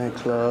 you know what I'm saying?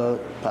 Club,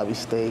 probably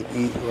stay,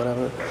 eat,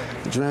 whatever.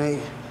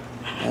 Drink,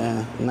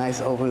 and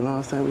nice over, you know what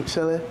I'm saying? We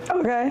chillin'.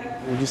 Okay.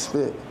 Would you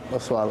spit or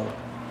swallow?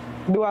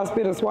 Do I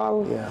spit or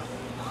swallow? Yeah.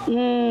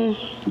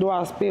 Do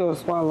I spit or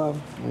swallow?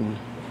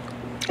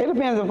 It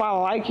depends if I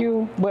like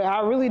you, but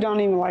I really don't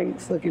even like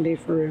sucking dick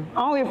for real.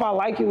 Only if I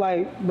like you,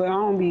 but I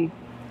don't be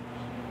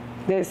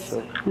this.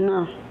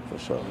 No. For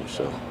sure.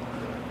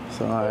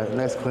 So, all right,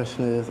 next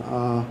question is,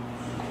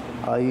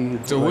 are you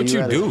So what you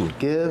rather do?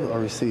 Give or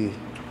receive?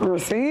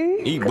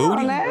 Receive? Eat Come on,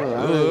 booty?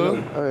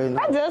 man.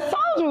 I just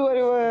told you what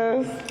it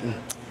was.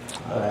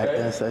 All right,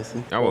 that's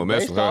sexy. I won't mess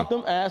Based with off her.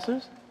 them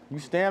answers, you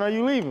stand or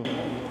you leaving?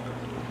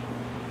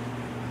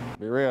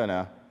 Be real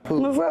now.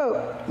 What's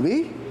up?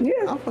 Me? Yeah.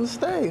 I'm from the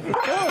state. He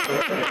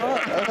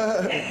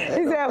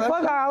said,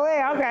 fuck all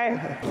that. Okay.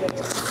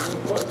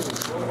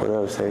 What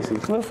up, Sexy?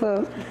 What's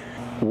up?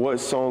 What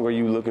song are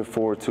you looking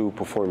forward to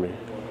performing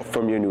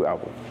from your new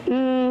album?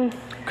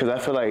 Because I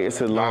feel like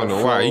it's a lot I don't of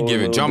know why. He flow,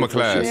 giving little drama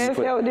different class. shit, Yeah, it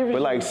felt different.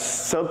 but like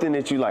something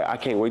that you like, I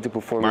can't wait to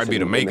perform Might this be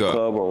the in makeup. the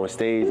club or on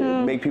stage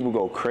and make people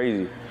go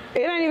crazy. It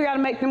ain't even gotta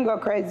make them go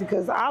crazy,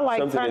 because I like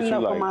Something that turning you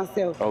up like. for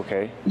myself.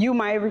 Okay, You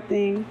my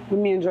everything with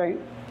me and Drake.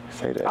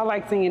 say that. I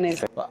like singing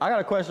that. I got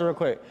a question real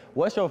quick.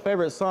 What's your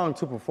favorite song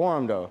to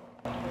perform though?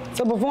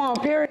 To perform,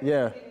 period?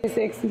 Yeah. It's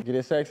sexy. Get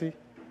it sexy?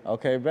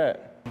 Okay,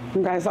 bet.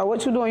 Okay, so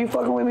what you doing? You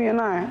fucking with me or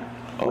not?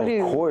 What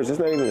is Of it? course, it's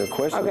not even a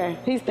question. Okay,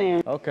 he's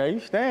staying. Okay, you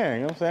stand,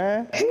 you know what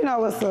I'm saying? He know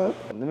what's up.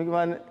 Let me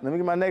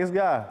get my next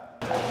guy.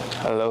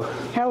 Hello.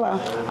 Hello.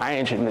 I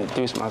ain't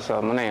introduced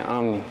myself. My name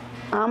Omni.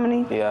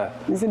 Omni? Yeah.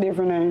 It's a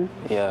different name.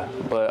 Yeah.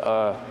 But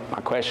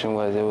my question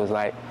was, it was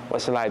like,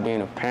 what's it like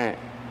being a parent?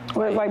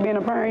 What it's like being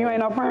a parent? You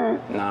ain't no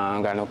parent? Nah, I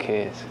don't got no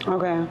kids.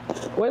 Okay.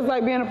 What it's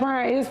like being a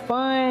parent, it's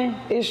fun.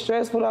 It's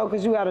stressful though,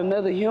 because you got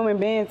another human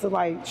being to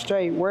like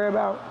straight worry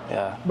about.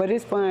 Yeah. But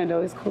it's fun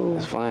though, it's cool.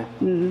 It's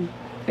fun.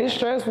 It's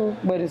stressful,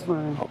 but it's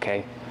fun.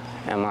 Okay.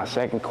 And my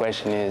second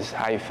question is,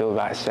 how you feel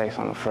about sex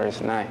on the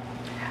first night?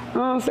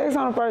 Sex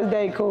on the first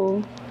date,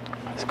 cool.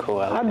 That's cool.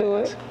 I do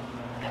it.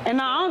 And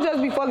I don't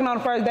just be fucking on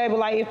the first day, but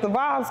like if the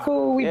vibe's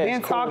cool, we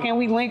been talking,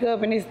 we link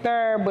up and it's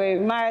third, but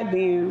if not,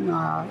 then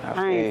nah,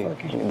 I ain't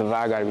fucking. The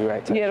vibe gotta be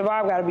right too. Yeah, the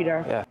vibe gotta be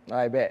there. Yeah. All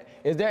right, bet.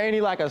 Is there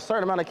any like a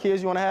certain amount of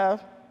kids you want to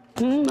have?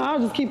 I'll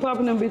just keep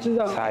popping them bitches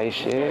out. Tight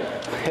shit.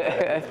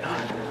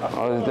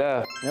 All is there.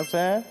 You know what I'm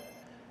saying?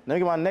 Let me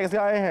get my next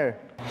guy in here.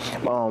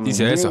 He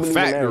said it's a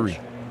factory.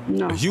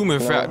 No. A human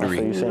factory.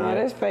 No,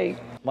 that's fake.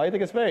 Why you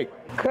think it's fake?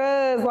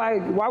 Cause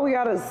like, why we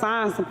gotta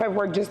sign some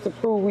paperwork just to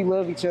prove we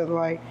love each other?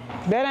 Like,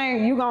 that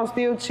ain't, you gonna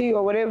still cheat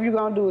or whatever you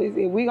gonna do. If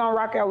we gonna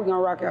rock out, we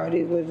gonna rock out.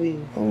 It is what it is.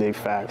 Big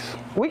facts.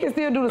 We can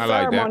still do the I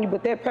like ceremony,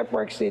 but that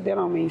paperwork shit, that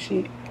don't mean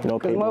shit. No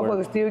Cause paperwork.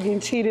 motherfuckers still getting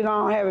cheated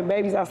on, having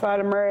babies outside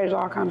of marriage,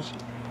 all kind of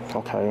shit.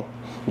 Okay.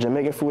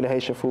 Jamaican food or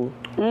Haitian food?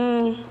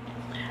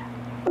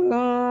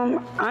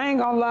 I ain't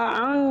gonna lie,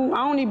 I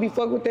don't even be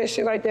fucking with that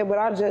shit like that, but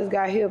I just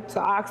got hip to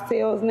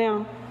oxtails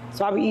now.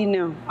 So I be eating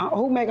them.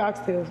 Who make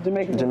oxtails?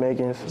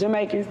 Jamaicans.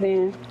 Jamaicans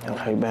then.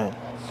 Okay, bang.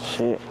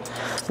 Shit.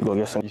 You go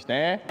get some. You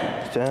stand?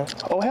 Stand?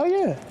 Oh, hell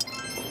yeah.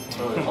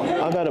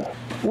 I got a.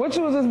 What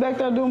you was just back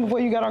there doing before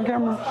you got on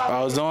camera?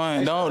 I was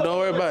doing, don't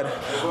worry about it.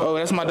 Oh,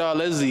 that's my dog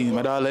Leslie.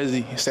 My dog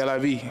Leslie. C'est la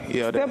vie.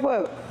 Yeah. Step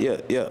up. Yeah.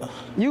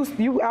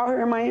 You out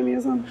here in Miami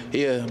or something?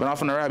 Yeah, but I'm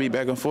from the ride, be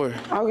back and forth.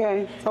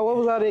 Okay. So what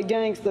was all that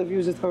gang stuff you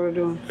was just over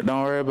doing?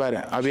 Don't worry about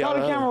it. I'll be out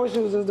Show the camera what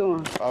you was just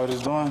doing. I was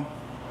just doing.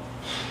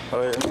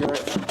 Oh, yeah,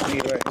 let me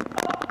get right.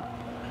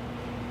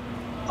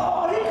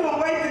 Oh, he couldn't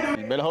wait to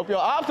do. You better hope your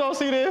ops don't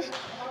see this.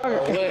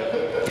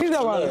 He's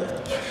not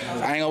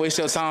I ain't gonna waste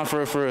your time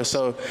for real.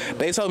 So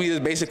they told me this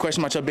basic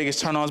question about your biggest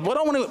turn-ons, but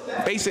I want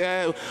to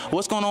basic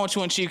what's going on with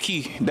you and Chief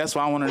Key? That's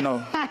what I want to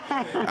know.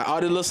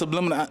 All the little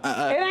subliminal. It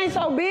ain't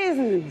your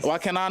business. Why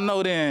can't I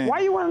know then?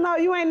 Why you want to know?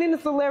 You ain't in the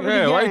celebrity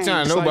game. Why you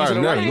trying to know about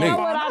nothing, You know nigga?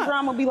 what our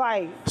drama be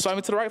like. Swipe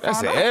me to the right.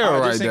 That's find an out. error I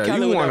right just in there.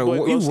 Cali You with want that boy,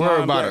 to, you Ghost worry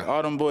Nine about Black. it.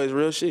 All them boys,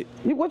 real shit.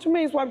 What you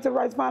mean swipe to the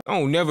right spot? I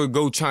don't never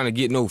go trying to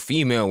get no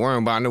female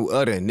worrying about no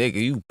other nigga.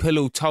 You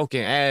pillow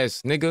talking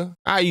ass nigga.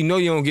 How you know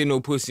you don't get no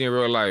pussy in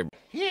real life?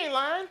 He ain't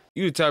lying.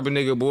 You the type of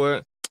nigga,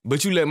 boy.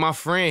 But you let my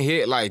friend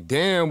hit like,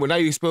 damn, when now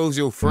you expose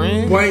your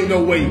friend? Boy, ain't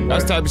no way.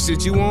 That's the type of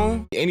shit you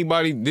on?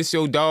 Anybody, this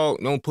your dog,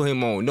 don't put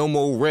him on no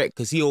more wreck,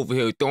 cause he over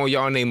here throwing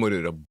y'all name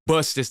under the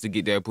bus just to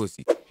get that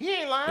pussy. He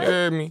ain't lying. You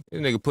heard me?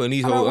 This nigga putting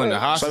these hoes under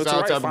hostage,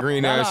 all type of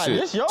green ass shit.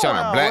 this your Trying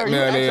to round, blackmail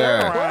where you their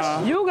at your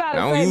ass. You gotta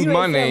I don't say use you my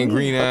accept name, me.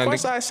 green Of ass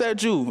course nigga. I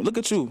said you. Look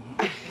at you.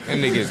 That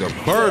nigga's a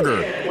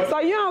burger. So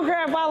you don't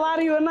care if I lie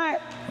to you or not?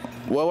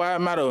 What would it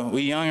matter?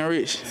 We young and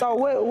rich. So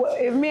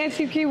what if me and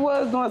Chief Key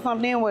was doing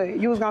something, then what?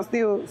 You was gonna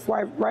still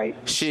swipe right?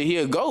 Shit, he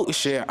a goat.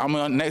 Shit,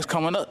 I'm next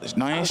coming up.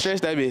 No, I ain't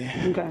stressed that bit.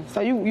 Okay.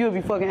 So you'll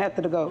be fucking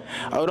after the goat.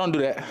 Oh, don't do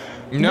that.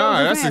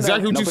 Nah, that's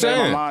exactly what you Don't put that in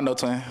saying. my mind, though,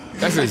 twin.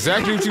 That's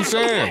exactly what you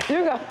saying.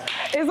 You got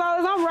it's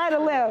always I'm right or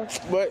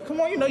left. But come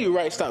on, you know you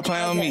right. Stop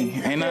playing with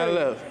me. Ain't nothing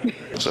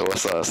left. So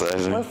what's up,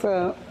 Sexy? What's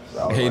up?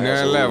 Ain't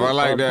nothing left. I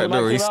like that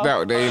though. He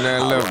stopped. There ain't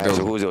nothing left though.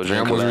 So who's your He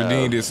dream almost collab?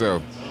 redeemed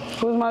himself.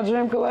 Who's my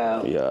dream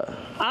collab? Yeah.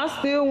 I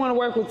still want to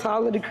work with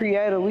Tyler, the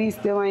creator. We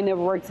still ain't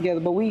never worked together,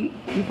 but we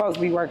supposed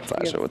to be working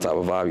together. Sure, what type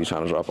of vibe you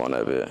trying to drop on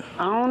that bit?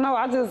 I don't know.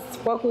 I just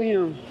fuck with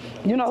him.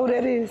 You know who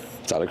that is?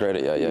 Tyler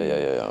Credit,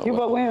 yeah. You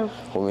fuck with him?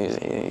 Who means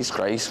he's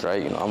great,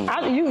 you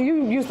know.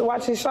 You used to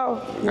watch his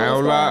show? I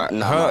don't lie.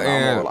 Nah,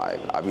 Her more like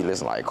I be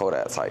listening like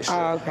Kodak type shit.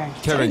 Oh, okay.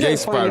 Kevin He's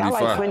Gates just funny. probably I be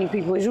like fine. funny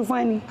people. Is you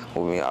funny?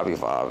 Who mean I be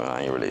vibing?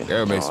 I ain't really.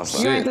 That makes some what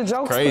I'm You ain't shit. the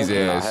jokester? Crazy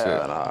ass Nah,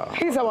 shit. nah.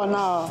 He's talking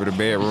about For the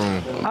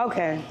bedroom. no.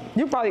 Okay.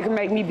 You probably can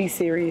make me be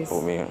serious.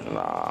 Who me?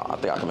 Nah, I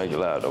think I can make you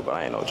laugh though, but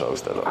I ain't no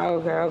jokester though.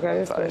 Okay.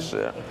 That's Type good.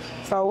 shit.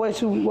 So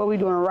what we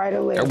doing, right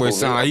or left? That boy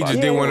sound like he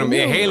just did one of them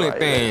inhaling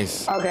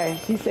things. Okay,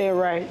 he said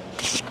right.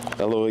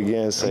 Hello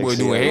again, Sexy. Boy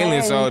doing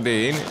inhalants all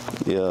day, ain't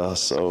it? Yeah,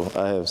 so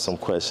I have some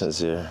questions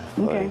here.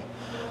 Okay. Like,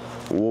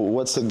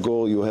 what's the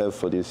goal you have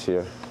for this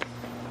year?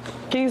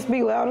 Can you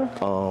speak louder?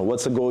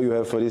 What's the goal you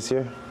have for this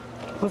year?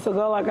 What's the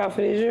goal I got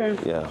for this year?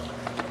 Yeah,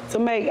 To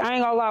make, I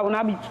ain't gonna lie, when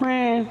I be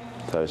praying,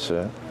 type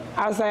shit.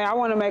 I say I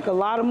want to make a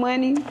lot of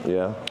money,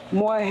 Yeah,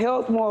 more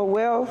health, more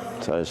wealth,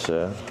 type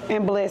shit.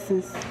 and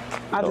blessings.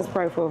 I just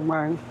pray for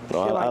mine.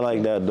 No, I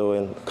like that though,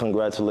 and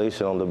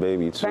congratulations on the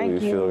baby too. Thank you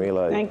feel you. me?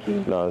 Like, Thank you. You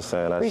know what I'm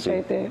saying?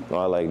 Appreciate that. No,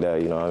 I like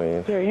that. You know what I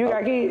mean? Here, you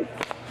got kids?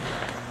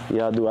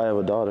 Yeah, I do. I have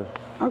a daughter.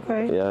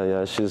 Okay.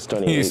 Yeah, she's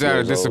turning 8 You years sounded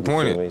old, you feel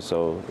disappointed. me?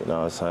 So, you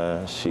know what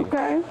I'm saying?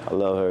 Okay. I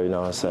love her, you know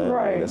what I'm saying?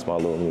 Right. That's my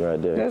little me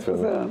right there. That's you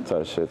feel what's me?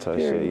 up. Type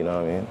Period. shit, you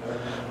know what I mean?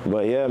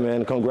 But yeah,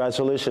 man,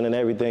 congratulations and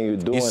everything you're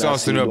doing. You I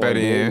sauced see it up doing at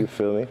the good, end. You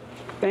feel me?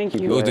 Thank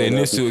Keep you. It was your the head up,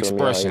 initial you feel me?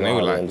 expression. Like, They were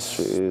you know, like, the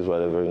industry is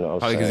whatever, you know what I'm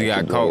probably because he saying? got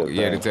Keep doing caught.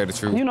 your Yeah, to thing. tell the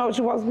truth. You know what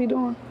you supposed to be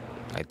doing?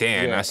 Like,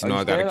 damn, now she know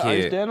I got a Are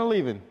you kid. staying or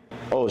leaving?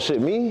 Oh,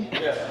 shit, me?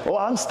 Yeah. Oh,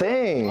 I'm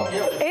staying.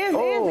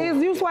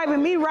 Is you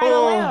swiping me right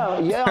or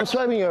left? Yeah, I'm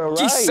swiping you right.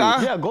 Kisa.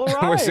 Yeah, go What's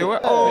right. it?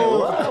 What? Hey,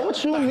 Oh.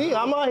 what you mean?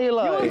 I'm out here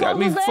like... You got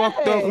me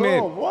fucked up,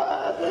 man.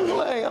 What?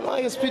 Like, I'm out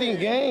here spitting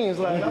games.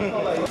 Like,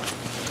 I'm like...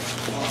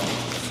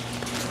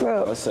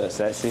 What's up,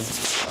 Sexy?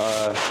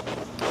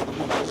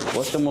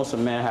 What's the most a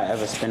man had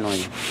ever spent on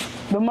you?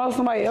 The most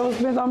somebody ever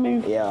spent on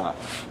me? Yeah.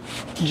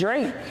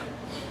 Drake.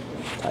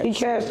 He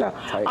cashed out.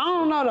 I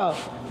don't know though.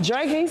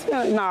 Drake, he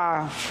spent,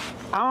 nah.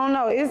 I don't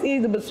know. It's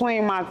either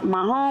between my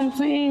home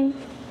team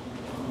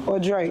or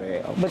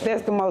Drake. But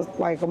that's the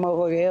most, like, a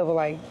motherfucker ever,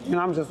 like, and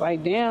I'm just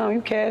like, damn,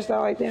 you cashed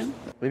out like that?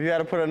 If you had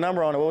to put a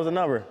number on it, what was the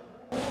number?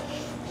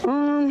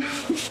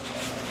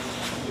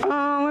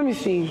 Let me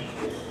see.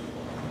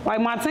 Like,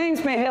 my team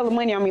spent hella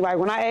money on me. Like,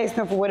 when I asked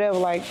them for whatever,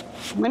 like,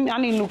 I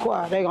need a new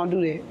car. They gonna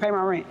do that. Pay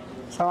my rent.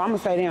 So I'm gonna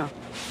say them.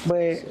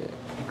 But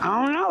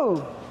I don't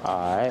know.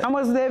 All right. How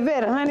much is that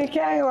vet?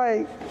 100K?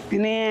 Like,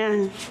 and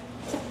then,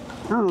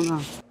 I don't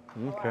know.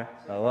 Okay.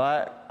 A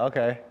lot?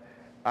 Okay.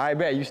 All right,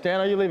 bet. You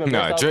stand or you leaving?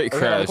 Nah, Drake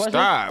crashed.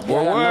 Stop,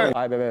 boy, what? All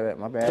right, bet.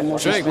 My bad.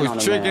 Drake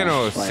was tricking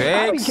on Sexy.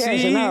 I be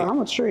cashing out.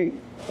 I'm a trick.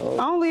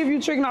 Only if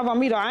you tricking off on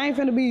me, though. I ain't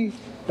finna be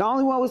the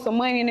only one with some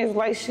money in this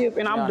relationship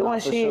and I'm doing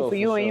shit for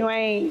you and you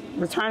ain't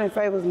returning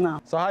favors,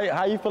 no. So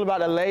how you feel about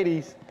the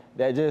ladies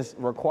that just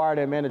require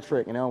their men to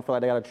trick and they don't feel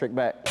like they got to trick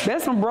back?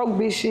 That's some broke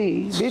bitch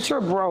shit. Bitch, you're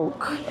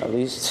broke. At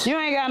least. You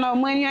ain't got no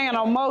money, you ain't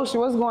got no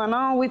motion. What's going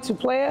on with you,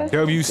 player?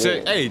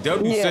 Sexy,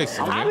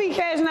 man. I be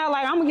cashing out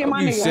like I'm gonna get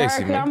my nigga a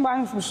haircut. I'm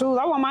buying some shoes.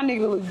 I want my nigga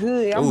to look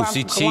good. I'm buying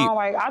some cologne.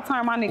 Like, I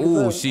turn my niggas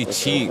up. Ooh, she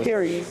cheap.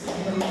 Period.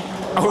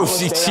 Oh,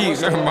 she cheap.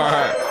 Never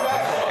mind.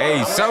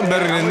 Hey, something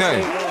better than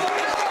nothing.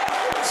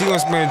 She gonna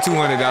spend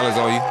 $200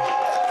 on you.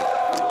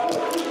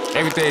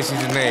 Everything she's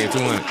named,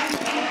 200.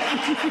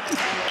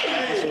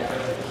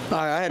 All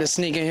right, I had to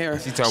sneak in here.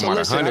 She talking about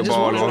 100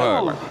 ball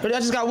on her. But I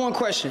just got one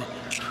question.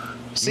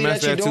 See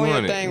that you're doing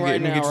your thing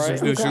right now, right?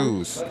 Get you some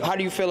new shoes. How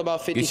do you feel about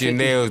 50-50? Get your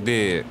nails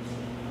did.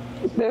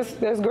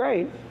 That's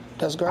great.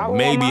 That's great.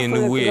 Maybe a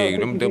new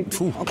wig.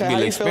 Okay, how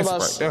you feel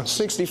about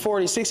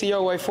 60-40, 60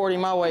 your way, 40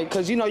 my way?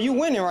 Because, you know, you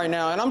winning right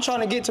now, and I'm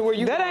trying to get to where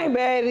you That ain't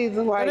bad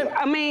either. Like,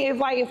 I mean,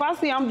 if I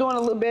see I'm doing a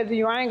little better than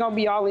you, I ain't gonna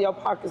be all in your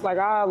pockets. Like,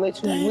 I'll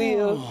let you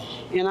live,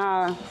 and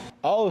I...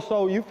 Oh,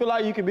 so you feel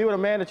like you can be with a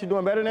man that you're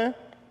doing better than?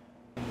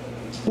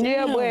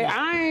 Yeah, but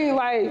I ain't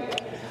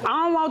like... I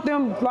don't want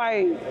them,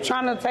 like,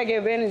 trying to take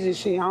advantage of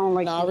shit. I don't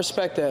like I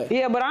respect that.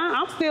 Yeah, but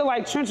I'm still,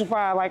 like,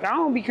 trenchified. Like, I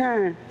don't be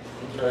caring.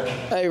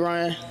 Hey,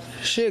 Ryan.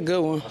 Shit, good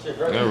one. That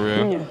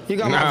real. Yeah. You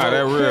got nah,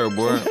 that real,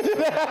 boy.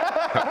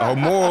 Her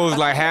morals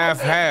like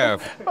half.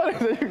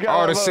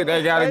 All the shit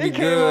that gotta be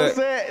good.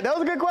 That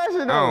was a good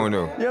question, though. I don't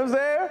know. You know what I'm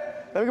saying?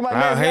 Let me get my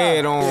Her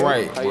head on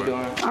right. How you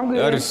doing? I'm good.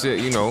 The other shit,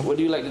 you know. What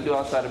do you like to do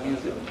outside of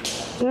music?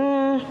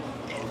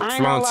 I ain't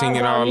Flaunting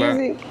and all that.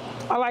 music.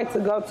 I like to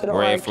go to the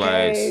Red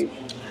arcade.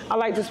 I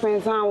like to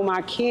spend time with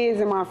my kids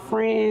and my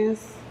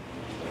friends.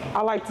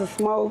 I like to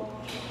smoke.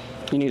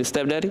 You need a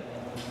stepdaddy?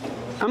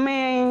 I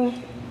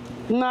mean,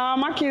 nah,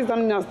 my kids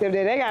don't need no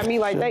stepdaddy. They got me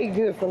like they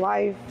good for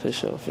life. For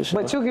sure, for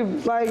sure. But you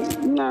could like,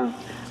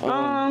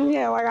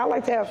 yeah, like I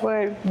like to have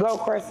fun, go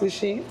across and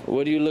shit.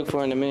 What do you look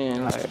for in a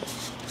man? Like,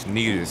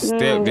 need a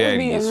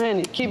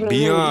stepdaddy. Keep it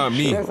beyond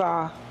me. That's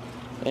all.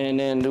 And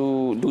then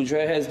do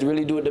dreadheads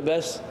really do it the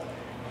best?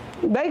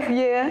 I'm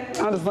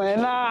just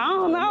playing. Nah, I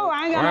don't know.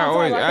 I ain't got no I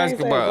always time. ask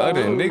about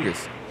other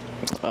niggas.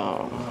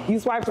 You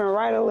swiping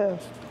right or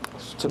left?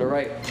 To the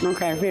right.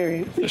 Okay,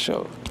 period. For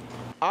sure.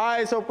 All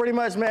right, so pretty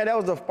much, man, that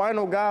was the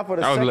final guy for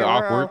the That was a second little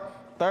round. awkward.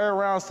 Third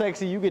round,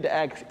 Sexy, you get to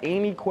ask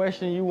any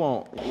question you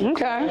want.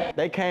 Okay.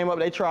 They came up,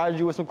 they tried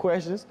you with some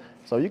questions,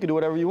 so you can do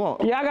whatever you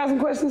want. Y'all got some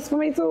questions for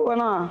me too, or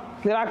nah?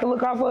 That I can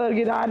look out for to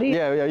get the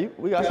idea? Yeah,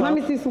 we got some. Let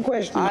me see some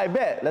questions. I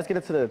bet. Let's get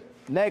into the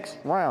next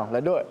round.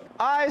 Let's do it.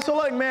 All right, so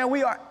look, man,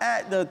 we are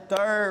at the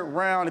third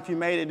round. If you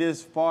made it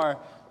this far,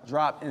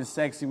 drop in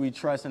Sexy We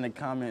Trust in the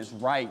comments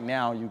right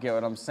now. You get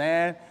what I'm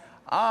saying?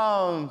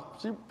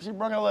 She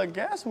brought a little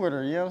guest with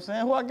her, you know what I'm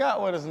saying? Who I got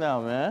with us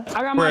now, man?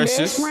 I got my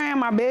best friend,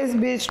 my best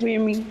bitch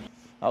with me.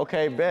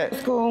 Okay, bet.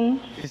 That's cool.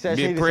 She said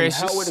she needed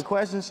some help with the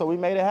questions, so we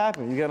made it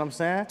happen. You get what I'm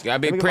saying?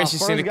 Got Big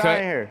Precious in the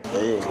cut.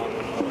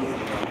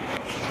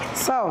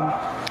 So,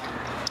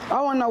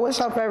 I want to know, what's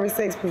your favorite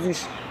sex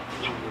position?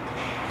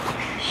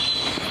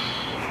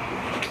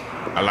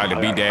 I like to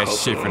beat that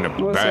shit from the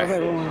What's back. your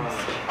favorite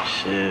one?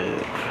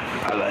 Shit,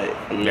 I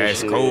like.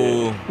 That's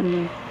cool.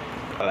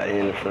 I like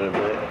in the front of the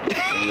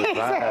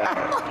back.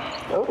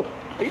 Oh,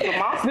 he's a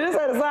monster. Did it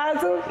say the side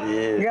too?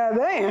 Yeah. God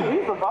damn.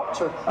 He's a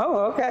vulture.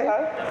 Oh, okay.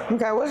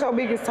 Okay, what's your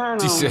biggest turn on?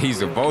 She said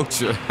he's a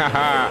vulture.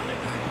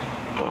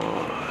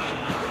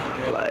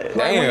 Like,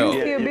 damn.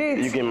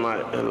 You get my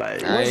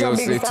like. What's your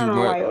biggest turn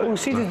on? Like, oh,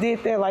 she just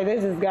did that. Like,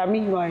 that just got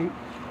me like.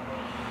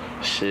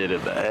 Shit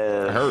at the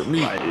ass. Hurt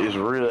me. Like, it's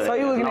real. So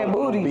you looking at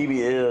booty?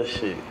 BBL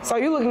shit. So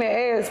you looking at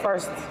ass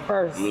first?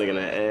 I'm looking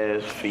at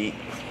ass, feet,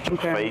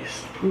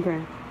 face,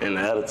 and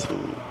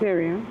attitude.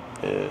 Period.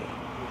 Yeah.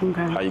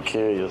 Okay. How you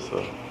carry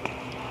yourself.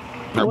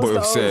 That boy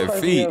said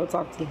feet.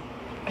 Talk to?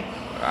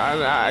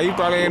 He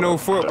probably ain't no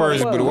foot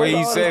person, but the way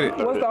he said it.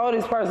 What's the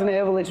oldest person that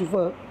ever let you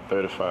fuck?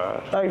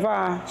 35.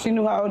 35. She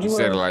knew how old you He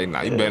were? said it like,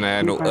 nah, you better not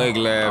have no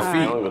ugly ass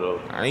feet.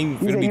 I ain't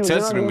finna be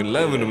touching them and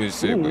loving them and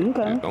shit,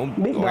 but don't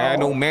have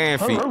no man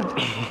feet. Don't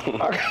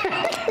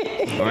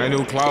have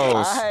no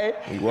claws.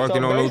 You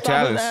working on no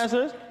talents.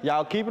 Answers,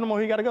 y'all keeping him or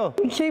he gotta go?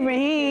 Keeping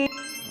him.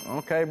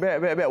 Okay,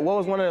 bet.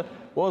 What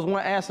was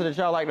one answer that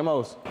y'all like the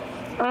most?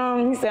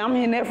 He said, I'm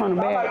hitting that from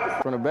the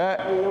back. From the back?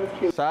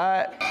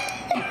 Side?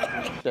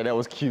 Yeah, that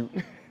was cute.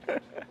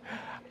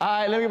 All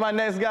right, let me get my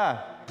next guy.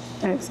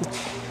 Excellent.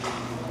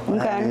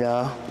 Okay.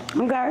 Yeah.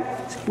 Okay.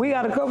 We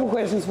got a couple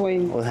questions for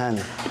you. What's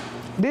happening?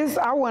 This,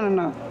 I want to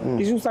know.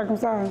 Is you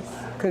circumcised?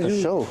 For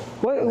sure.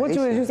 What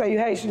you is? You say you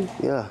Haitian?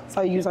 Yeah.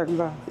 So you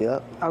circumcised?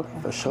 Yep. Okay.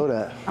 For sure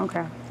that.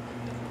 Okay.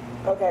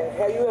 Okay,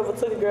 have you ever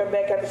took a girl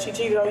back after she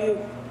cheated on you?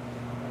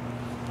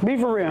 Be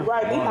for real.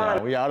 Right, be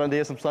honest. We all done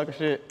did some sucker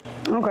shit.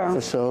 Okay.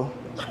 For sure.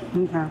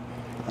 Okay.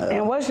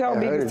 And what's your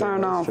biggest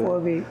turn on for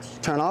a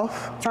bitch? Turn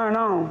off? Turn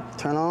on.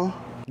 Turn on?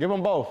 Give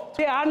them both.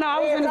 Yeah, I know. I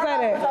was gonna say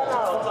that.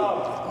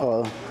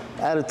 Oh,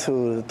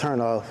 attitude is a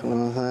turn off. You know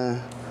what I'm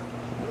saying?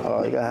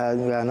 Oh, you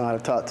gotta know how to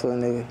talk to a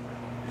nigga.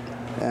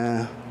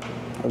 And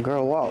a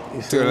girl walk.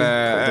 You see?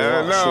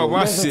 No,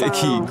 my shit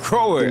keep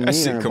growing. That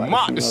shit come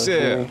out the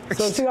shell.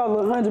 So she got a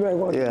little hunchback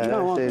walk. Yeah,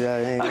 that shit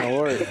ain't gonna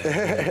work.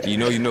 You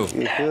know. You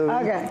feel me?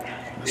 Okay.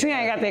 She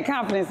ain't got that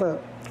confidence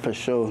up. For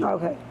sure.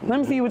 Okay. Let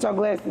me see you with your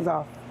glasses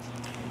off.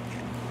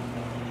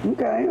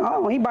 Okay.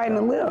 Oh, he biting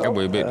the lip. That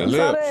boy bit the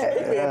Saw lips.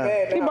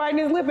 that? He biting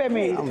his lip at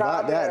me. I'm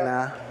about that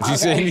now. She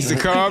said he needs to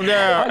calm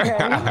down.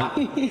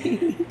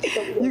 Okay.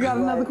 You got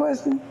another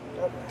question?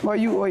 Or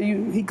he cool?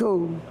 He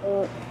cool.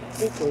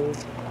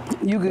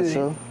 You good? For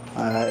sure.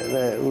 All right,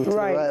 to the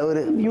right with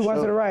it. You For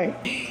went to the sure. right.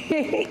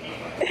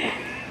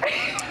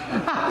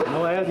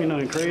 No, ask me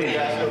nothing crazy. I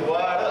asked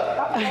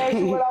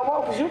you what I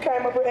want because you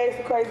came up here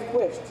asking crazy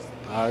questions.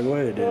 All right, go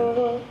ahead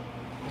then.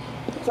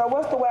 So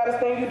what's the wildest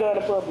thing you done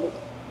in public?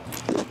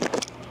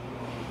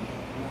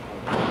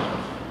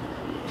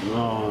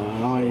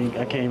 No,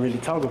 I can't really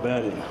talk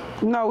about it.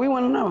 No, we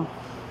want to know.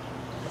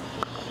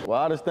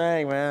 Wildest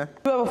thing, man.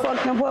 You ever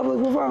fucked in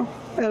public before?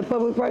 At a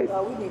public place?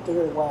 No, we need to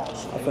hear wild.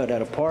 I felt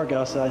at a park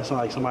outside, it's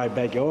like somebody's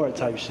backyard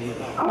type shit.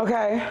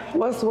 Okay.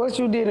 What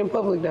you did in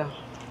public though?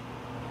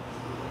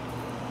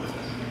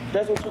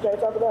 That's what you can't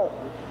talk about?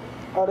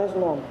 Oh, that's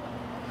normal.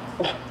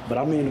 But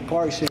I mean, the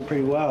park shit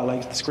pretty wild.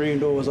 Like the screen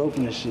door was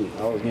open and shit.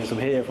 I was getting some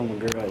head from a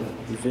girl.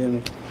 You feel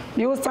me?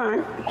 You was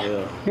turned.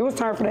 Yeah. You was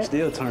turned for that.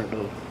 Still turned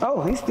though.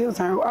 Oh, he's still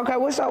turned. Okay,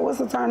 what's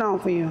the turn on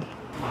for you?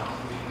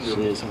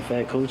 Shit, some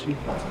fat coochie.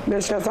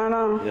 That's your turn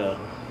on? Yeah.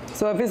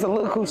 So if it's a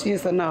little coochie,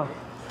 it's a no.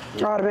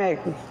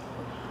 Automatically.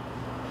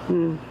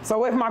 So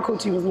what if my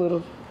coochie was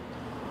little?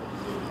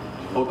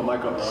 Hold the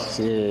mic up, bro.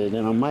 Shit,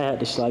 then I might have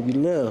to slap you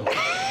left.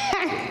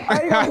 How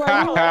you gonna play?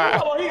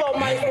 He gonna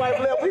mic swipe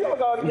left. We gonna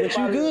go to But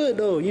you good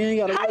though. You ain't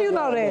gotta. How you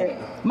know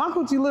that? My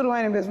coochie little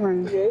ain't it, best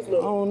friend? Yeah, it's I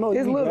little. don't know.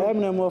 It's You little.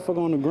 grabbing that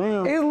motherfucker on the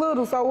ground. It's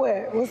little, so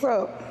what? What's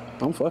up?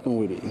 I'm fucking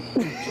with it.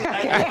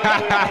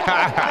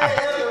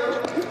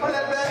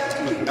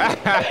 All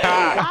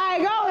right,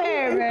 go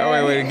ahead, man. Oh,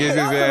 wait, it gets his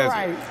That's ass.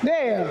 Right.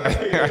 Damn.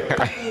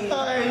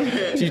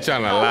 She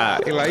tryna lie.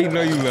 He like, he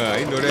know you lie.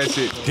 He know that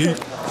shit deep.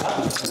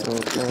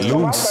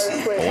 Loose.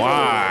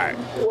 Wide.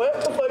 What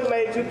the fuck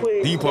made you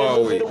put Deep that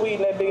all little way. bit of weed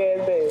in that big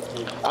ass bag?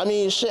 I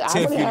mean, shit, I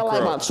 10 only feet had like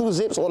across. about 2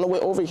 zips on the way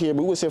over here,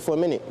 but we was here for a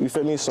minute, you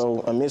feel me?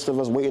 So, amidst of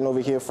us waiting over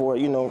here for,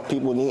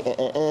 people need,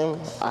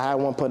 I had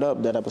one put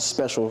up that was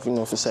special, for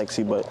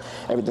Sexyy, but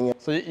everything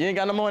else. So you ain't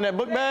got no more in that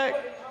book bag?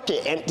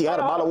 Shit, empty, I had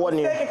a bottle of water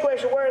in there. Second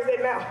question, where is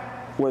it now?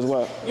 Where's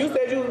what? You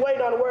said you was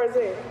waiting on it, where is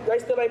it? They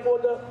still ain't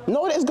pulled up?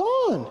 No, it's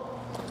gone.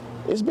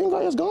 It's been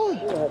gone, it's gone.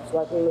 You have to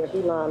like me if he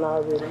lying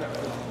already.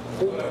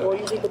 Before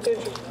you see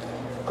potential,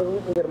 because we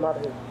can get him out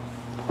of here.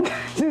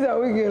 She said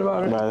we get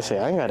about I'm it. about to say,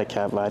 I ain't got a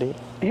cap body.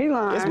 He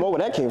lying. It's more where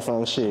that came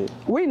from, shit.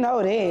 We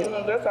know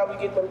that. That's how we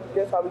get them.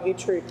 That's how we get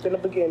tricked in the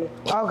beginning.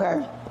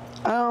 Okay.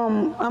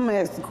 I'm gonna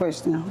ask the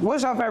question.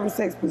 What's your favorite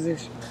sex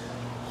position?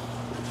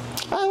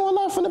 I ain't gonna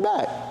lie from the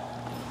back.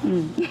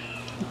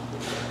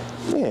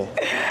 Yeah.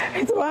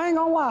 He said, I ain't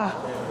gonna lie.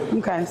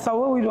 Okay, so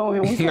what we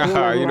doing here? We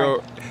Nah, you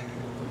know,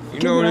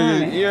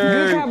 niggas,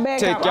 yeah,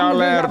 take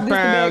y'all out of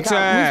pound We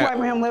time.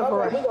 swiping him left or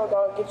We right? gonna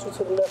go and get you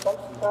to the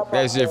left.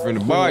 That shit from the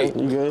bite.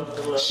 You good?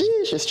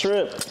 Sheesh, it's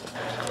trip.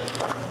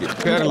 Get the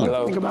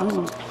pedal. Think about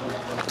him.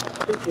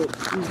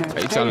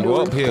 Hey, you trying to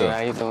go uphill. How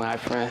you doing, hi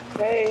friend?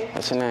 Hey,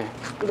 What's your name?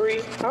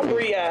 Bree. I'm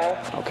Bree.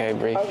 Okay,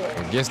 Bree.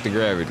 Okay. Against the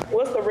gravity.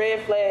 What's the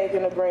red flag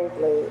and the green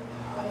flag?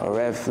 A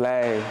red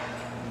flag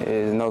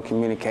is no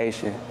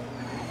communication,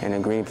 and a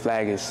green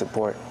flag is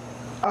support.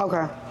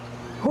 Okay.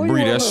 Who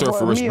Bree, you that's up short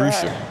for me or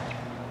respiration.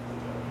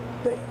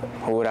 her?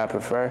 Who would I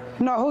prefer?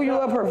 No, who you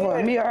up here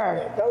for, me or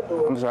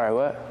her? I'm sorry,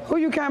 what? Who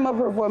you came up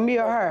here for, me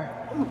or her?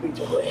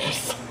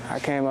 I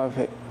came up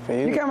here for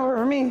you. You came up here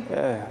for me?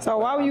 Yeah. So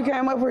why when you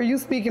came up here, you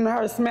speaking to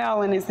her,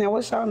 smiling and saying,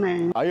 what's your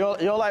name? Are you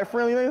don't like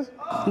friendly niggas?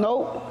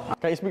 Nope.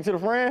 Can't you speak to the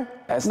friend?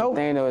 That's the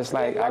thing though, it's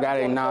like, I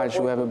gotta acknowledge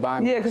whoever by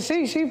me. Yeah, cause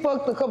she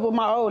fucked a couple of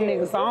my old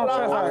niggas, so I don't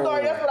trust her. I'm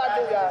sorry, that's what I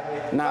do,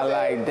 y'all. Not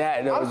like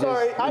that though, I'm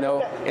sorry, just, you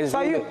know. It's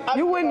So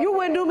you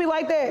wouldn't do me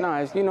like that? Nah,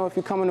 it's, you know, if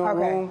you come into a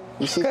room,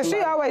 you see Cause she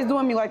somebody, always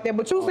doing me like that,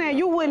 but you saying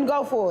you wouldn't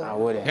go for it. I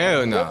wouldn't.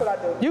 Hell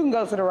no. You can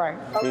go to the right.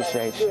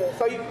 Appreciate you.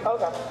 So you,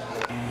 okay.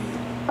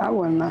 I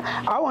wouldn't know.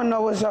 I want to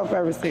know what's your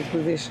favorite sex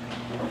position.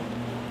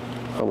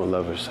 I'm a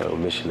lover, so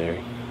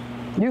missionary.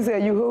 You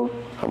said you who?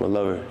 I'm a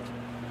lover,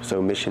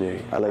 so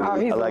missionary. I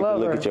like, he's I like a to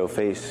look lover. at your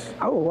face.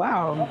 Oh,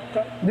 wow.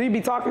 Do you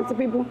be talking to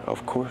people?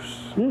 Of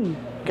course.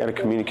 Gotta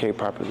communicate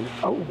properly.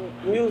 Oh.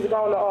 Music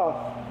on the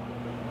off.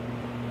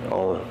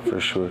 On, for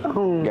sure.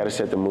 Gotta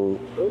set the mood.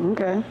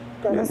 Okay.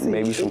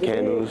 Maybe some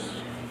candles.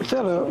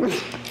 Shut up.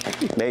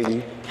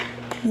 Maybe.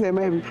 You said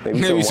maybe.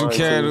 Maybe some wine,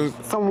 candles.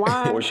 Some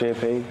wine. Or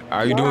champagne.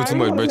 Are you doing too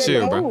much, but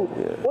chill, bro.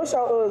 What's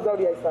your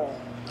zodiac sign?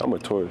 I'm a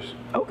Taurus.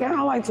 Okay, I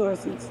don't like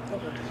Tauruses.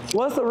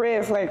 What's a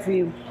red flag for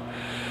you?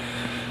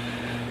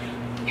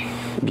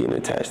 Getting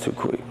attached too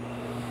quick.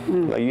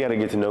 Like, you gotta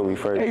get to know me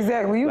first.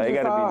 Exactly. You like,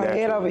 just gotta all be head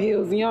natural. over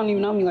heels. You don't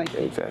even know me like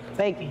that. Exactly.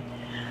 Fake it.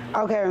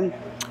 Okay.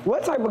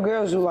 What type of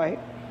girls you like?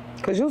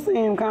 Cause you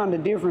seem kind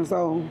of different.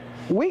 So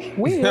we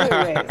hood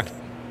rats.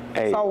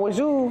 Hey, So would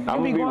you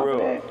I'm be gonna be going real.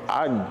 for that?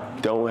 I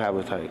don't have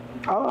a type.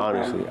 Oh, okay.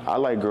 Honestly, I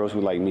like girls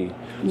who like me.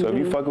 So if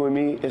you fucking with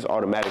me, it's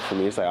automatic for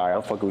me. It's like, all right,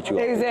 I'm fucking with you.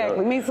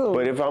 Exactly, me too.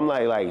 But if I'm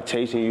like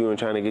chasing you and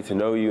trying to get to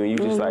know you and you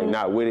just like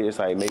not with it, it's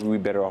like maybe we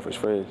better off as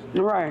friends.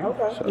 Right.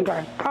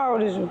 Okay. How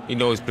old is you? You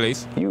know his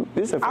place.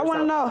 This is the I first want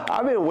to time. know.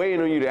 I've been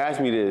waiting on you to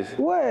ask me this.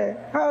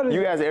 What? How old is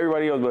You asked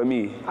everybody else but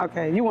me.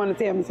 Okay. You want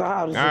to tell me? So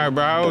how old is you? All right,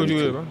 bro. How old you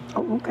is, bro?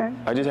 Oh, okay.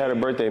 I just had a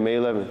birthday, May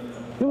 11th.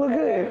 You look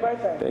good.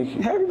 Thank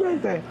you. Happy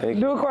birthday. Thank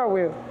you. Do a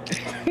cartwheel.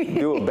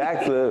 Do a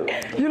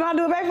backflip. You know how to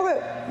do a backflip?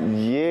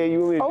 Yeah, you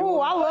want me to do Oh,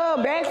 I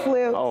love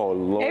backflip. Oh,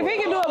 Lord. If he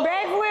can do a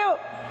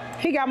backflip,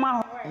 he got my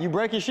heart. You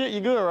break your shit,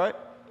 you good, right?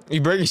 You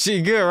breaking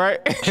shit good, right?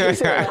 She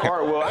said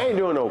cartwheel. I ain't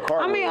doing no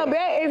cartwheel. I mean,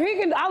 if he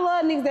can, I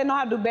love niggas that know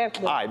how to do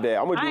backflip. I bet.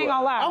 I'm I ain't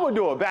gonna lie. I'm gonna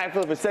do a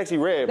backflip for Sexy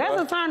Red, That's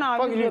bro. a turn on.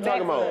 What if are you do a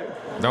talking backflip.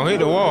 about? Don't hit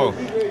the wall.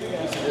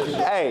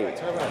 Hey,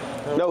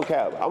 no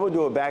cap. I'm gonna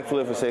do a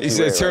backflip for Sexy He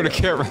said, Red. turn the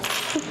camera.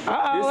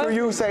 This for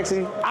you,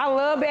 Sexy. I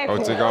love backflip.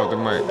 Oh, take off the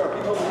mic.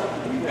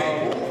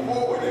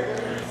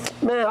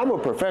 Man, I'm a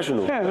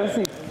professional. Yeah, let's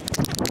see. Okay.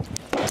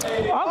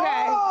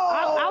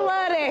 I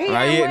love that. He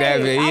He hit that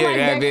bit. He hit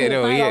that bit,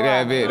 though. He hit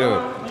that bit,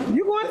 though.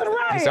 You going to the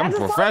right. He said, I'm I just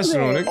told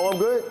professional, you nigga. Oh, I'm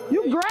good?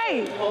 You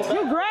great.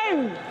 You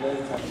great.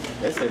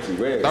 That's Sexy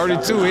Red.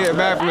 32 hit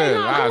backflip.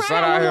 All right,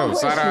 shout out him.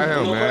 Shout out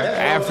him, man.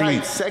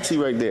 Athlete. Sexy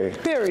right there.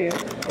 Period.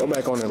 Go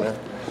back on there, man.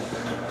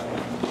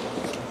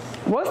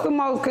 What's the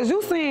most, cause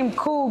you seem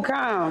cool,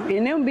 calm,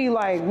 and them be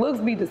like, looks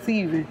be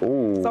deceiving.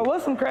 Ooh. So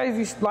what's some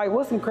crazy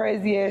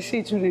ass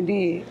shit you done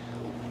did?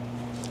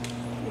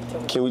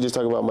 Can we just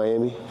talk about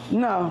Miami?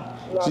 No.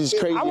 She's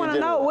crazy. I wanna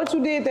know what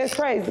you did that's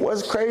crazy.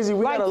 What's crazy?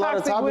 We like got a lot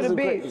of toxic topics.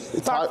 with a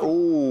bitch. Toxic.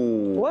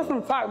 Ooh. What's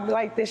some talk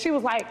like that? She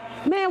was like,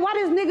 man, why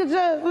this nigga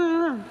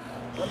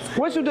just,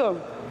 What you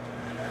do?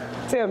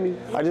 Tell me.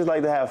 I just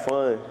like to have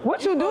fun.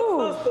 What you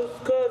do?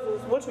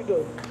 Cousins, what you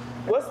do?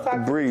 What's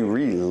toxic? Bree,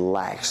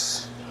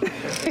 relax. She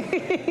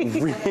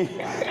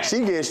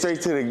gets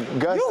straight to the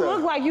gusto. You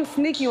look like you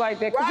sneaky like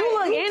that, cause you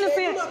look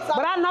innocent,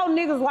 but I know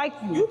niggas like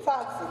you. You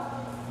toxic.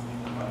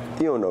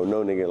 You don't know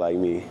no nigga like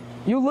me.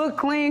 You look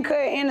clean cut,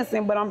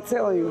 innocent, but I'm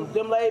telling you.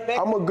 Them laid back.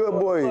 I'm a good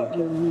boy.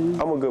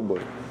 I'm a good boy.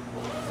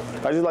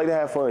 I just like to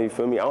have fun, you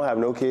feel me? I don't have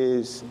no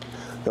kids,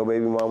 no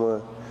baby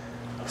mama,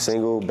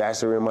 single,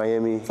 bachelor in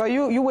Miami. So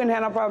you wouldn't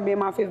have no problem being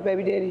my fifth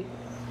baby daddy?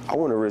 I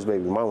want a rich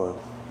baby mama.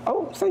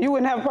 Oh, so you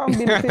wouldn't have a problem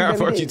being the fifth baby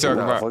daddy? What you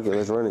talking about? Fuck it,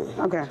 let's run it.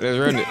 Okay. Let's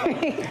run it.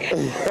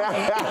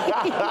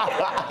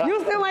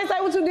 You still ain't say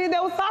what you did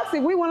that was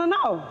toxic. We want to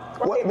know.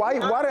 Why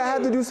did I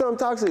have to do something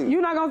toxic?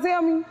 You not gonna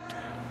tell me?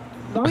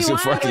 I said,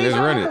 fuck it, let's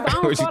run it.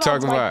 What you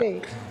talking about?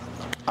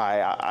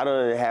 I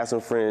done had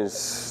some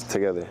friends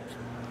together.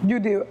 You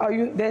did.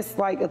 That's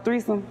like a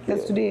threesome.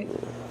 That's what you did.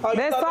 Oh,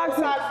 That's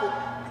toxic.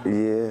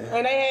 Yeah.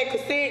 And they had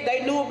consent.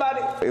 They knew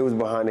about it. It was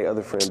behind their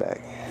other friend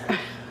back.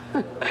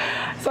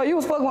 So you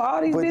was fucking with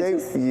all these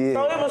bitches?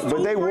 So it was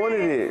But they two wanted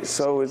friends. it,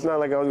 so it's not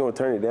like I was gonna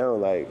turn it down.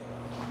 Like,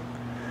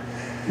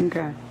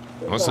 Okay.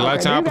 What's a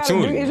lifetime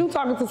opportunity? Is you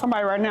talking to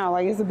somebody right now?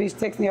 Like, it's a bitch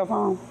texting your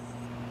phone?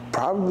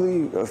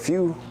 probably a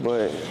few,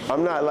 but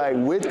I'm not like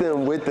with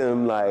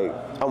them. Like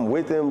I'm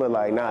with them, but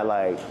like not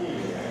like.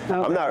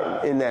 I'm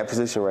not in that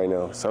position right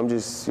now, so I'm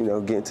just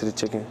getting to the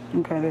chicken.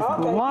 Okay, that's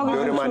cool.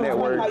 Building my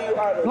network.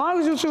 As long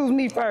as you choose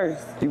me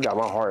first. You got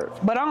my heart.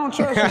 But I don't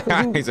trust you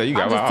because He said you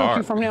got I my just took heart.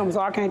 you from them,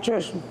 so I can't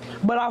trust you.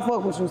 But I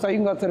fuck with you, so you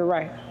can go to the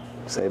right.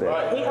 Say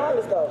that. He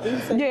honest though. He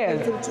said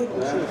Yeah. to the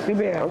chicken shit. You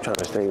better. I'm trying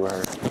to stay with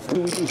her.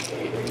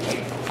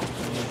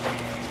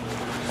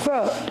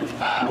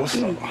 What's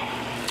up?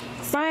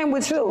 Same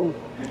with you,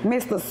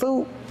 Mr.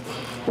 Soup.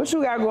 What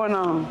you got going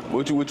on?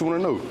 What you want to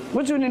know?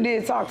 What you done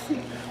did toxic?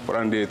 What I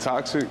done did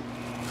toxic?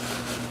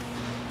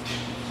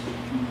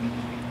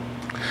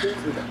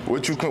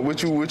 What you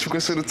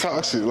consider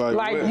toxic?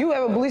 Like you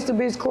ever bleached a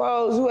bitch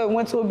clothes? You ever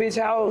went to a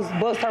bitch house,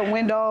 bust her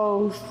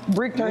windows,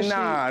 bricked her shit?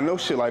 Nah, no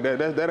shit like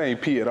that. That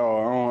ain't pee at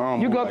all. I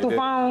don't you move go like through that.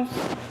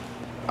 phones?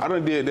 I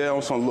done did that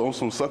on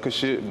some sucker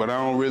shit, but I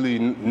don't really.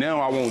 Now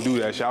I won't do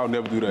that shit. I'll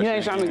never do that. You shit.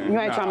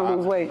 ain't trying to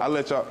lose weight. I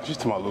let y'all. She's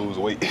talking about lose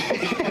weight.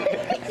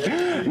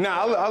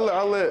 Nah,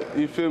 I let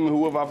you feel me.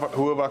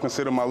 Whoever I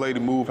consider my lady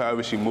move,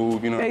 however she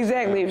move, you know.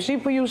 Exactly. If she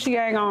for you, she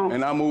ain't on.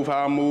 And I move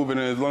how I move, and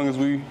as long as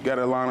we got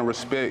a line of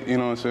respect, you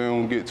know what I'm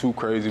saying. Don't get too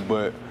crazy,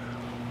 but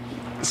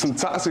some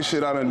toxic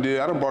shit I done did.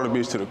 I done brought a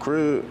bitch to the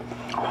crib.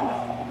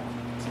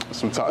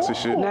 Some toxic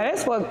shit. Now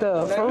that's fucked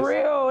up. For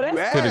real.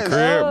 That's to the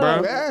crib,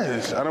 bro.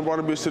 Yes. I done brought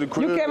a bitch to the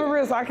crib. You kept it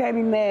real, so I can't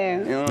be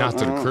mad. You know, Not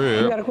to the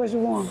crib. You got a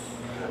question for him?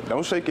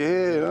 Don't shake your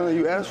head.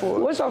 You asked for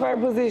it. What's your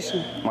favorite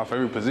position? My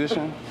favorite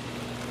position?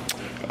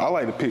 I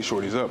like to pick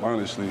shorties up,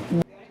 honestly.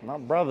 My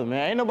brother,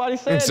 man. Ain't nobody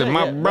said It's that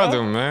my yet, brother,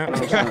 bro. man.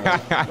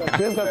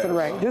 Just go to the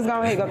right. Just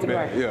go ahead, go to the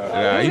right.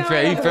 Yeah,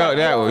 he felt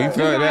that one. He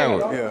felt that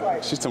one.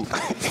 Yeah, she's talking.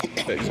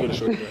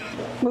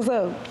 What's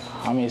up?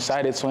 I'm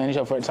excited, twin. It's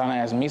your first time to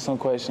ask me some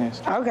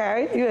questions.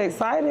 Okay, you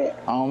excited?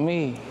 On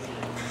me.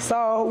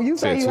 So you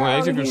say you twin, how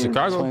old ain't you again? from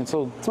Chicago?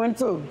 22.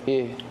 22?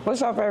 Yeah.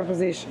 What's your favorite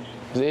position?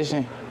 Position? I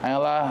ain't gonna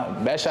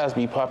lie, back shots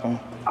be popping.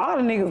 All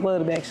the niggas love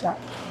the back shot.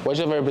 What's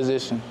your favorite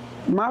position?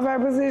 My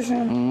favorite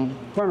position?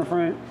 From the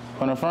front.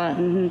 From the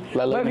front?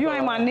 But if you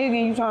ain't my nigga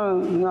and you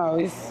trying to, no,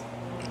 it's...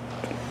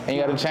 And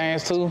you got the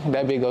chains too?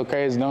 That bitch go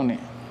crazy, don't it?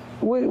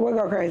 What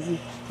go crazy?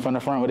 From the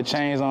front with the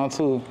chains on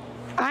too.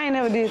 I ain't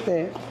never did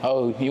that.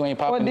 Oh, you ain't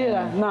popping? Or did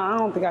that? I? No, I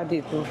don't think I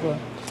did that before.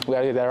 We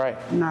gotta get that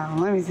right. No,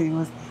 let me see.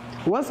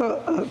 What's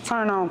a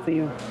turn on for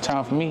you? Turn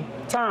on for me?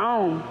 Turn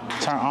on.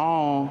 Turn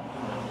on.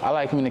 I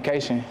like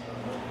communication.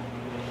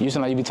 You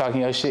seem like you be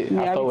talking your shit.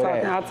 Yeah, I I fuck be with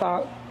talking, that. I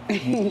talk.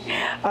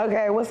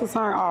 Okay, what's the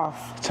turn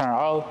off? Turn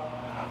off?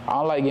 I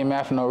don't like getting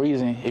mad for no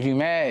reason. If you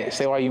mad,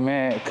 say why you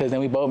mad, cause then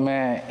we both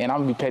mad, and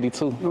I'm gonna be petty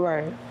too.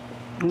 Right.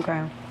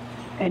 Okay.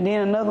 And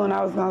then another one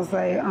I was gonna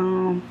say,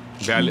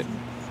 Valid.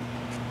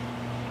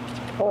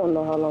 I don't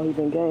know how long he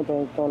been game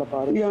bang throwing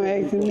about it. You gonna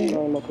ask me?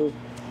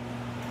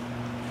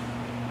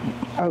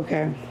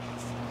 Okay.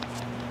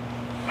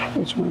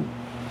 Which one?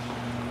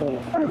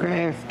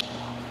 Okay, ask.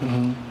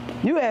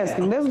 You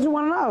asking, that's what you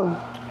wanna know.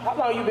 How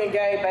long you been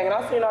gang banging?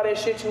 I seen all that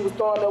shit you was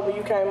throwing up when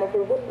you came up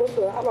here. What's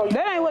the, how long you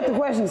That ain't what the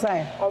question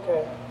say.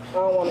 Okay. I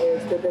don't want to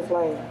ask this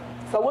lane.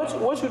 So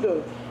what you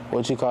do?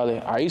 What you call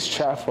it? I used to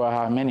trap for a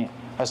hot minute.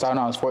 I started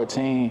when I was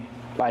 14,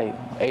 like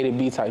A to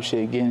B type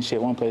shit, getting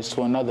shit one place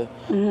to another.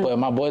 But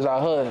my boys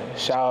out here,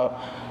 shout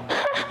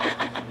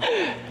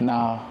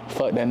nah,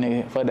 fuck that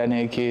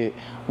nigga kid.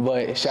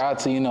 But shout out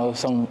to, you know,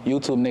 some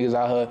YouTube niggas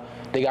out here.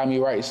 They got me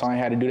right, so I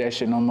ain't had to do that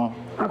shit no more.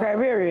 Okay,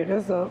 period,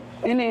 that's up.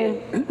 And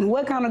then,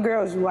 what kind of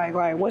girls you like?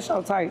 Like, what's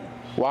your type?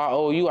 Why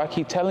owe you? I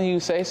keep telling you,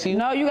 Sexy.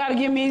 No, you gotta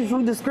give me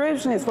some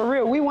descriptions, for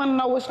real. We wanna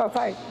know what's your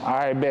type. All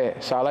right,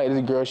 bet. So I like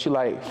this girl, she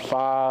like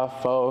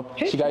 5'4".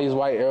 She got these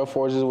white Air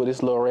Forces with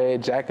this little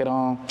red jacket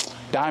on,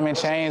 diamond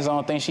chains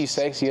on, think she's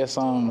sexy or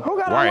something. Who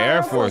got White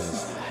Air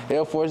Forces?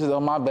 Air Forces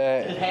on my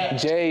bad.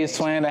 Jay's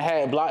twin, the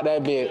hat, block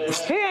that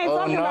bitch. He ain't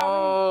talking about me.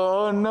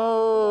 Oh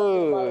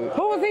no.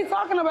 Who was he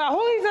talking about? Who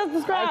he just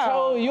described? I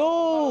told you.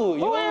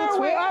 Who in here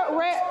with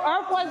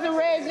Air Force and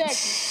red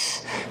jacket?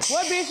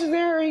 What bitches in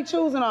here he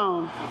choosing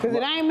on? Cause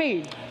it ain't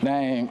me.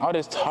 Dang, all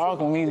this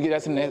talking, we need to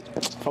get that in that.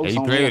 Yeah, he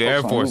played with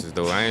Air Forces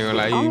though. I ain't gonna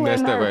lie, he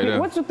messed up right there.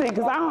 What you think?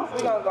 Cause I don't.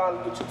 We gonna go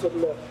and get you to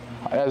the left.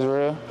 That's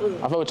real.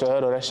 I fuck with your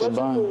head though, that shit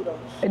bun.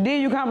 And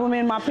then you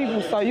compliment my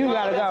people, so you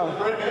gotta go.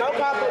 No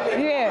compliment.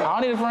 Yeah.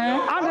 I don't need a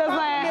friend. I'm just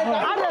saying.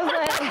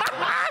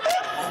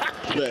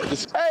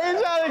 Hey,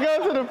 he trying to go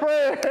to the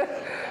friend.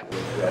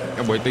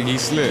 That boy think he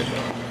slick.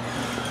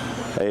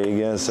 Hey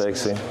again,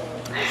 Sexy.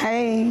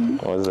 Hey.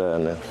 What's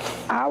happening?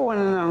 I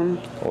wanna know.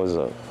 What's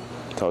up?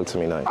 Talk to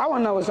me nice. I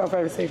wanna know what's your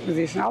favorite sex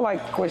position. I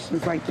like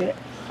questions like that.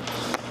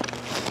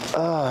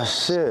 Ah,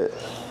 shit.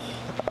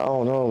 I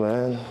don't know,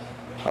 man.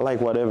 I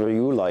like whatever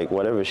you like,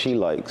 whatever she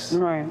likes.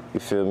 Right. You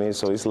feel me?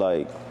 So it's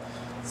like.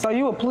 So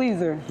you a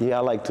pleaser? Yeah,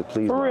 I like to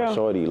please For my real?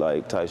 shorty,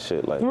 like type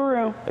shit. Like. For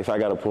real? If I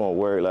gotta put on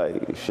work,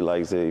 like if she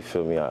likes it, you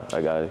feel me?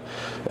 I got it.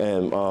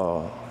 And you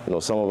know,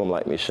 some of them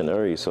like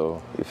missionary,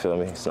 so you feel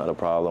me? It's not a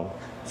problem.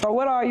 So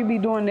what all you be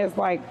doing that's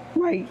like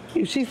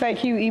if she say,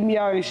 "Can you eat me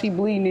out?" and she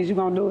bleeding, is you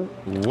gonna do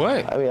it?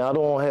 What? I mean, I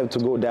don't have to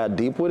go that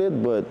deep with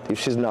it, but if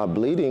she's not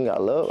bleeding,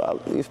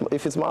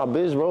 if it's my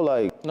bitch, bro,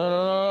 like.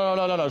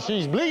 No.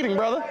 She's bleeding,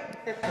 brother.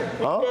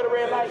 Huh? You scared of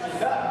red lights?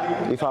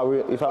 If I'm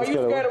Are you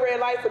scared of red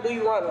lights or do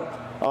you run them?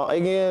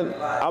 Again,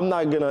 I'm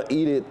not gonna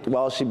eat it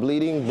while she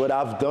bleeding, but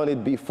I've done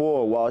it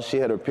before while she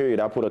had her period.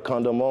 I put a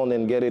condom on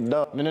and get it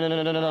done.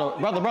 No.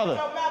 Brother.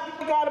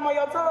 You got them on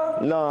your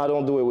tongue? No, I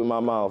don't do it with my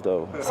mouth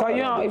though. So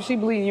you don't, if she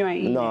bleeding, you ain't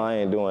eating? No, I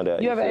ain't doing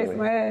that. You ever feel ate me?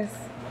 some ass?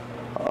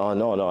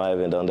 No, I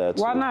haven't done that.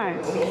 Why too.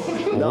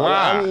 not? No,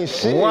 I mean,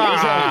 shit. He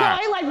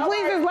like to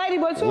please this lady,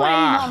 but you ain't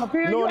eating on the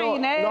period. You ain't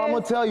eating ass. No, I'm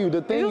gonna tell you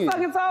the thing you is.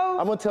 sucking toes?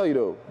 I'm gonna tell you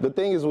though. The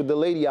thing is with the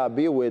lady I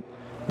be with,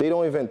 they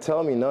don't even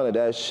tell me none of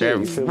that shit.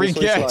 You feel me?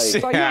 Freak ass So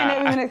shit. So you ain't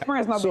never even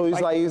experienced no So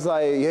bitch he's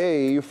like,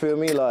 hey, you feel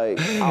me? Like,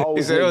 I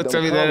always said, make "Don't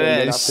tell them me come, that and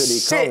then ass after they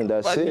shit. come,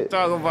 that's What you it.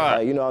 talking about?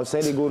 Like, you know what I'm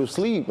saying? They go to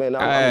sleep, and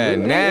I'm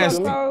good. nasty.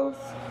 You know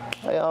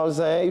what I'm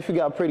saying? If you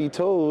got pretty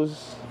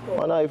toes,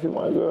 why not if you're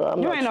my girl? I'm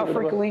You not ain't no tripping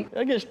freaky about- week.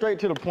 Let's get straight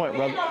to the point,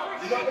 brother.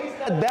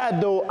 That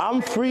though,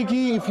 I'm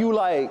freaky if you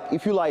like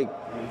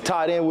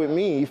tied in with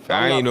me. I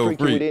I'm ain't not no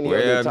freaky freak. with any Well,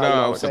 other tie, you know what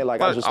no. I'm saying?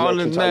 Like, I Fuck just all met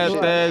you this type mad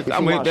shit. ass. If I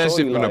you make my that shit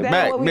shorty, from the like-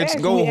 back. What we Bitch,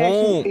 asked go you, we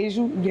asked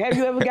home. you, have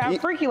you ever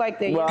got freaky like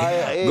that? Bro,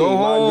 hey, Go my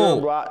home.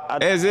 girl, bro,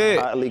 That's it.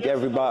 I leak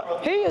everybody.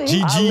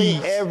 GG. I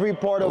leak every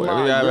part of Whatever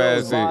my y'all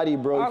girl's ass say. body,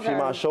 bro. If she Okay.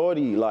 my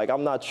shorty, like,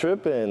 I'm not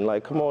tripping.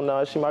 Like, come on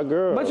now, she my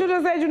girl. But you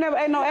just said you never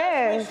ate no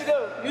ass.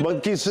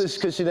 But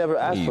because she never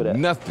asked for that.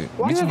 Nothing.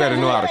 Bitch, you better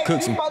know how to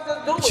cook some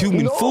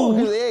human No,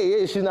 food. 'cause,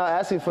 hey, she's not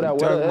asking for that. You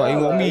talking about you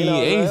want me to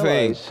know eat what I'm saying?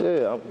 anything. Like,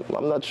 shit,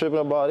 I'm not tripping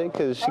about it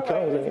because she comes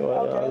anyway. You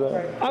know what I'm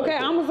saying? Okay,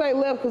 I'm gonna say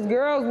left because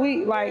girls, we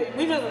you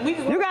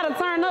gotta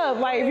turn up.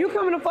 Like if you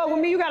coming to fuck with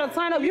me, you gotta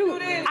turn up. I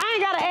ain't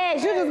gotta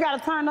ask, you just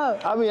gotta turn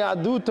up. I mean, I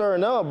do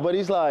turn up, but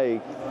it's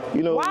like,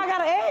 you know. Why I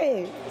gotta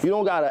ask? You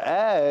don't gotta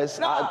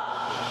ask.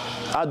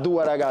 I do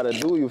what I gotta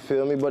do, you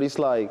feel me? But it's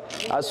like,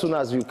 as soon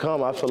as you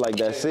come, I feel like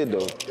that's it,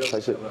 though.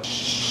 That's it.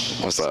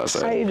 What's up,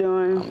 sir? How you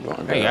doing?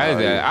 Hey, I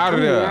ain't out of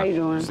there. How you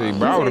doing? See,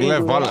 bro, I would have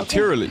left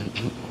voluntarily.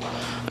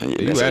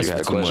 You asked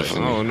for too much. I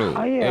don't know.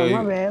 Oh yeah,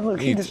 my bad.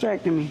 Look, he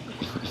distracted me.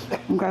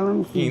 Okay, let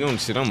me see. You know the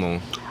shit I'm on.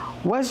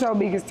 What's your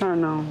biggest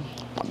turn on?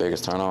 My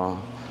biggest turn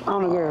on?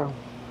 On a girl.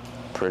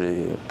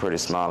 Pretty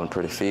smile and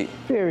pretty feet.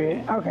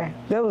 Period. Okay,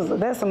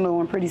 that's a new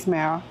one. Pretty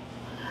smile.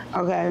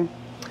 Okay.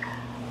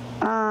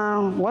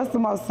 What's the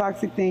most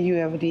toxic thing you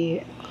ever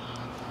did?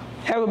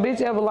 Have a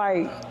bitch ever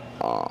like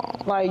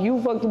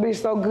you fucked a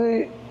bitch so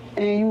good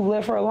and you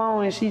left her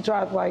alone and she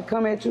tried to like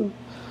come at you?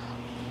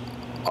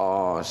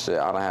 Oh shit!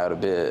 I done had a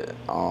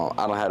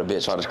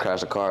bitch try to crash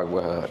the car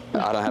with her.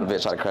 I done had a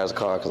bitch try to crash the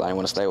car because I didn't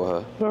want to stay with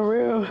her. For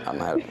real? I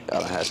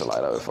done had shit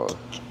like that before.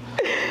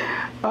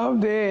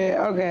 I'm dead.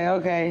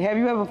 Okay. Have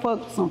you ever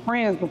fucked some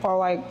friends before,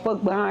 like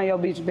fucked behind your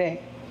bitch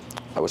back?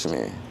 What you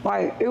mean?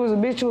 Like it was a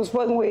bitch you was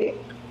fucking with,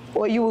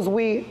 or you was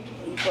with.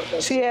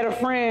 She had a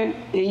friend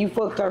and you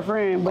fucked her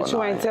friend, but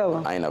you ain't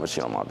tell her. I ain't never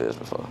cheated on my bitch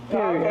before.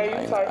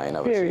 Period. I ain't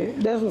never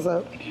cheated. That's what's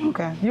up.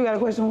 Okay. You got a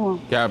question for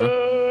him?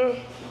 Gabba.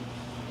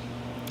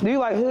 Do you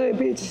like hood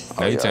bitches?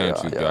 No, he telling the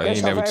truth, y'all. He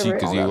ain't never cheat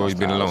because he always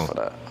been alone.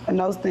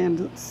 No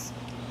standards.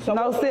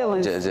 No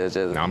ceilings.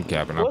 No, I'm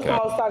capping. What's the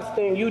most toxic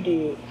thing you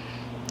did?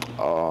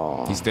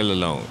 He's still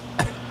alone.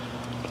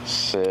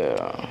 Shit.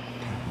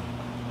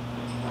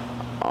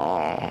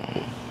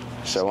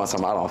 Shit, one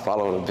time I don't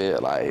follow the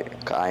bit,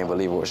 like, cause I ain't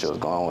believe where she was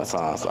going one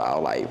time, so I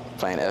was like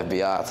playing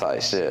FBI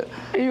type shit.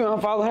 You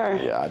gonna follow her?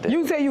 Yeah, I did.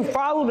 You say you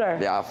followed her?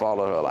 Yeah, I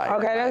followed her, like.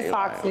 Okay, that's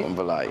toxic.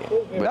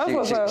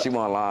 She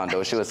wasn't lying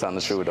though. She was telling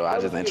the truth though.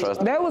 I just didn't trust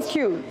her. That was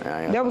cute.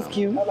 That was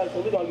cute.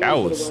 That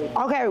was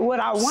Okay,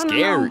 what I want to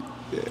scary. know.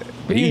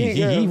 But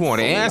he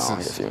wanted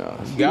answers. You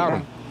got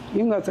him. You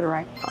can go to the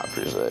right. I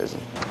appreciate you.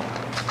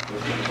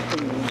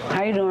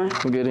 How you doing?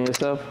 I'm good, and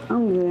yourself?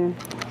 I'm good.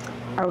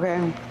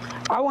 Okay.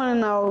 I want to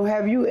know,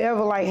 have you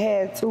ever like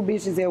had two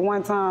bitches at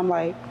one time,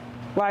 like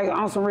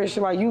on some real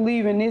shit, like you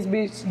leaving this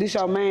bitch, this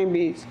your main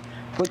bitch,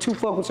 but you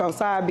fuck with your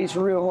side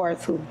bitch real hard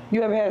too?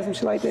 You ever had some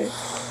shit like that?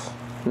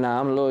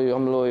 Nah, I'm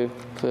loyal,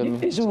 feel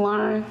me? Is you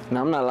lying?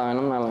 Nah, I'm not lying,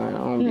 I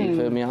don't be,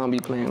 feel me? I don't be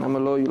playing. I'm a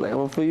loyal, like,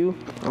 I'm for you,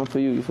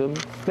 you feel me?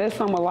 That's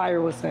something a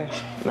liar would say.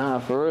 Nah,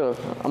 for real.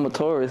 I'm a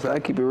Taurus, I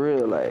keep it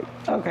real, like.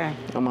 Okay.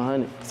 I'm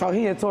 100. So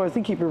he a Taurus,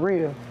 he keep it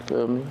real.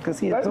 Feel me? Cause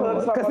he a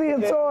Taurus,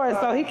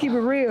 so he keep it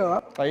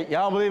real. Like,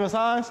 y'all believe in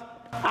signs?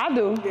 I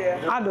do.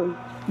 Yeah. I do.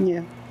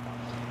 Yeah.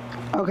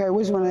 Okay,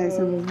 which one is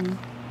it?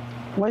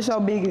 What's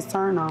your biggest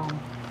turn on?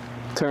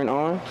 Turn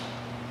on?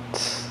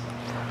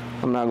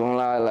 I'm not gonna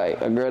lie, like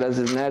a girl that's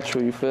just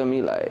natural, you feel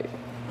me? Like,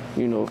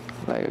 you know,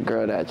 like a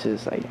girl that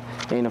just like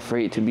ain't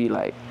afraid to be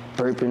like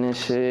burping and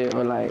shit,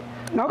 or like,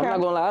 I'm not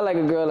gonna lie, I like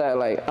a girl that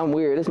like, I'm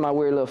weird, it's my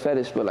weird little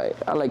fetish, but like,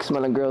 I like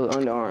smelling girls'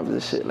 underarms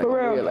and shit, like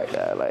For real? weird like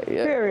that, like,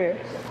 yeah.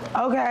 Period.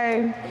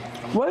 Okay,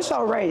 what's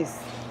your race?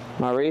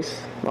 My race?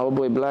 My old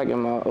boy black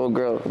and my old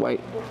girl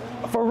white.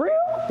 For real?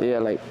 Yeah,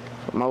 like,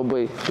 my old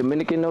boy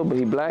Dominican though, but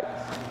he black,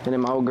 and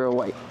then my old girl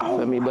white.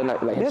 Feel me? But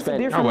like That's a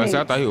Hispanic. different mix.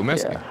 I thought he was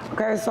Mexican. Yeah.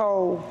 Okay,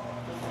 so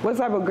what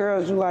type of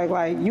girls you like?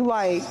 Like, you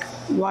like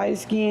light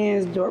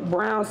skins,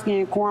 brown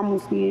skin, caramel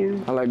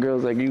skin? I like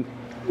girls like you.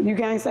 You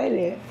can't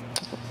say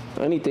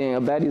that. Anything,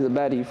 a baddie's a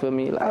baddie, you feel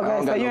me? Like,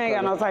 Okay, so you ain't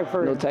got no type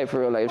for real? No type for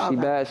real. Like, if she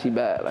bad, she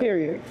bad. Like,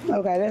 Period.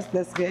 Okay,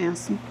 that's a good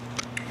answer.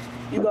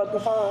 You got the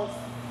phones?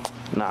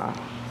 Nah.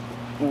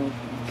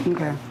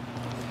 Okay.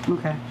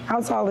 Okay.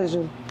 How tall is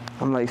you?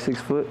 I'm like 6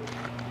 foot.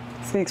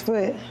 6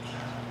 foot.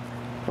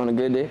 On a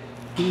good day.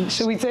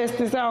 Should we test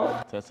this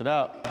out? Test it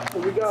out.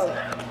 Here we go.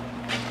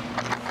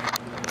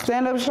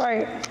 Stand up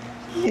straight.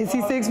 Is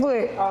he 6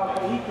 foot?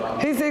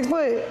 He's 6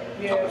 foot?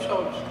 Yeah, he's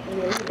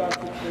about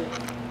 6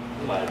 foot.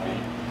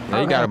 Yeah,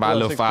 he got about a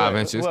little 5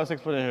 inches. Who else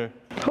 6 foot in here?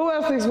 Who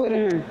else 6 foot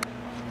in here?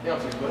 Yeah,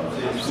 I'm 6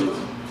 foot.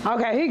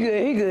 Okay, he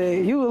good, he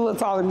good. You a little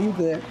taller than you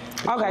good.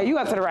 Okay, you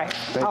up to the right.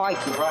 I like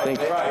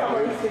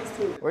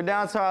you. We're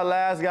down to our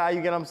last guy,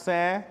 you get what I'm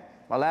saying?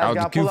 My last I was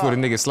guy cute pull for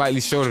up. the nigga slightly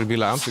shorter to be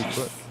like, I'm 6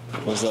 foot.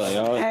 What's up,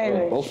 y'all?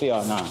 Hey. Both of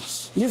y'all now.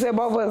 You said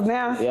both of us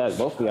now? Yeah,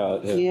 both of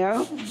y'all.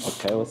 Yeah.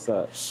 Okay, what's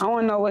up? I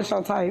want to know what's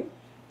your type.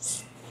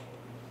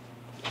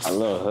 I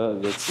love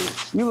hood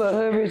bitches. You love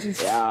hood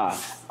bitches? Yeah.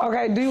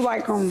 Okay, do you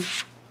like them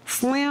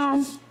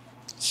slim?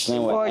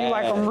 Slim with or ass. you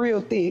like them real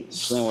thick?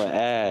 Slim with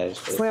ass.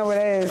 Slim with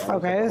ass,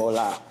 okay. A whole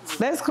lot.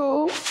 That's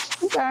cool.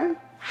 Okay.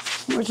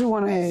 What you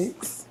want to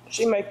ask?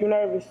 She make you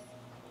nervous?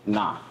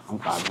 Nah, I'm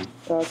vibing.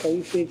 Okay,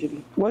 you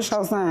fidgety. What's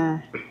your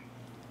sign?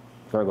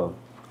 Virgo.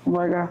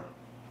 Virgo.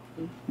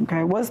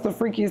 Okay, what's the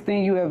freakiest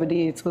thing you ever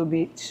did to a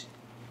bitch?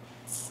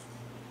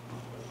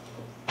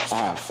 I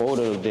had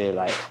photos of bed,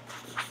 like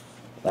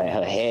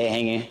her head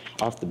hanging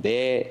off the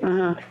bed.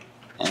 And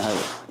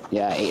her,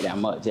 yeah, I ate that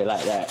much, just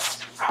like that.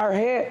 Her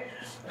head?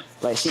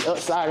 Like she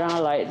upside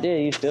down like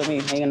this, you feel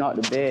me? Hanging off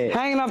the bed.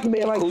 Hanging off the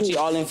bed like coochie this?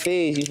 all in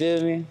phase, you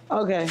feel me?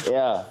 Okay.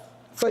 Yeah.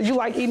 So you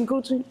like eating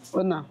coochie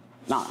or no?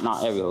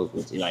 Not every whole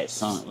coochie, like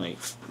some, like.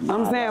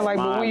 I'm saying like,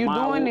 but when you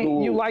doing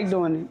it, you like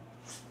doing it.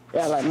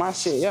 Yeah, like my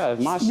shit, yeah,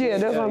 my shit. Yeah,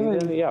 that's what I'm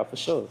saying. Yeah, for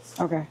sure.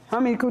 Okay. How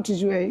many coochies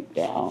you ate?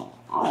 Yeah,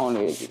 I don't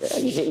know.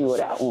 You hit me with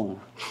that one.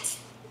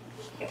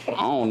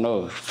 I don't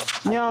know.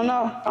 You don't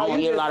know? I don't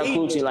eat a lot of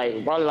coochie,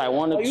 like probably like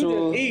 1 or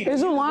 2.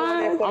 Is you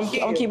lying?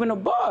 I'm keeping a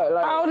bar.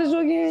 Like, how old is you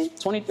again?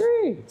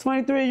 23.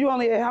 23. You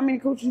only ate how many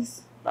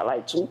coochies?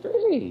 Like 2,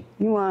 3.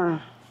 You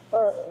lying?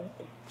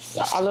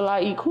 I look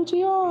like eat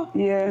coochie, y'all.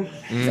 Yeah.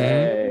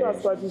 Hey. You not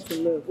supposed to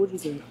live. What you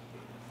think?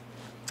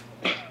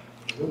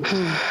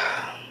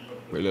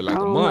 We look like I a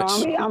don't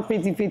munch. know. I'm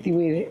 50-50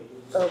 with it.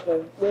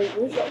 Okay.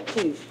 What's your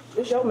kid?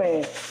 What's your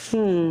man?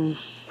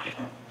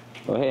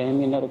 Go ahead, hand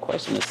me another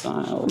question to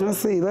sign. Let's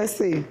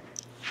see.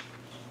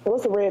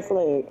 What's a red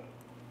flag?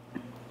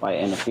 Like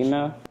in a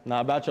female?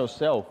 Now about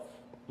yourself.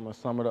 I'm gonna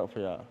sum it up for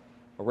y'all.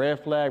 A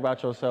red flag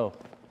about yourself.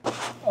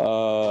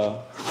 A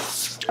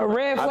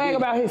red flag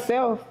about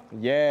himself?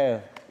 Yeah.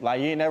 Like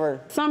you ain't never.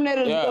 Something that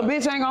a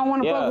bitch ain't gonna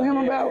want to fuck with him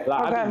about?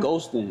 Like Okay. I be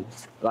ghosting.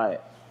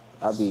 Like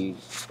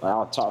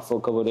I'll talk for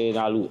a couple of days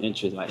and I'll lose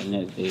interest like the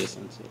next day or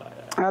something like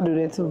that. I'll do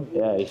that too.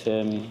 Yeah, you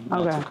feel me?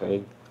 Not Okay. too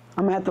crazy.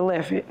 I'm gonna have to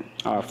left it.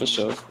 All right, for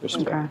sure.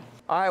 Respect. Okay.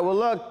 All right, well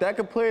look, that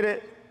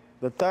completed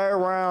the 3rd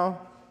round.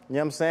 You know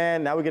what I'm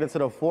saying? Now we get into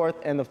the 4th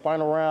and the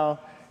final round.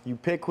 You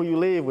pick who you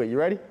leave with. You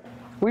ready?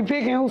 We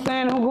picking who's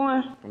staying and who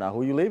going? Now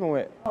who you leaving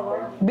with?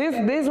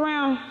 This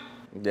round?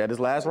 Yeah, this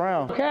last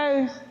round.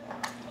 Okay.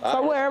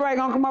 So what, everybody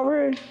gonna come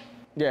over here?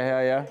 Yeah,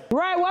 hell yeah.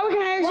 Right, why we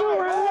can't ask you, right?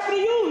 What happened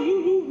to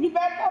you? You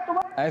backed out the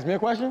right. Ask me a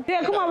question?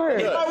 Yeah, come over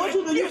here. Like, what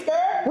you do? You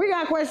scared? We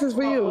got questions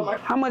for you.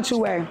 How much you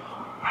weigh?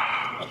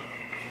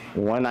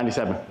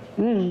 197.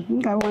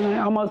 You got one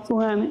almost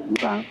 200.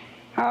 Okay.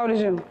 How old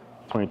is you?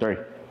 23.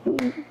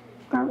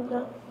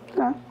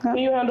 Can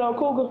you handle a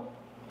cougar?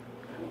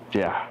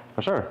 Yeah,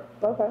 for sure.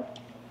 Okay.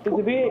 Is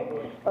it big?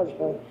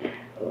 Okay.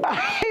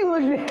 He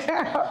looked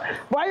at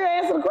Why you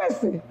answer the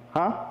question?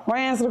 Huh? Why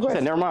you answer the She said,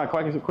 question? never mind,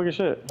 quick as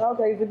shit.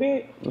 Okay, is it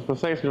big? It's for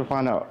Sexyy to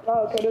find out.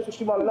 Oh, okay, that's what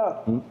she want to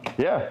know.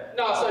 Yeah,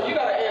 No, so you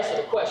gotta answer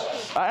the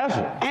question. I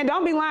answered. And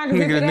don't be lying,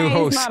 because Nigga, if the it new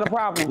ain't, it's host. not a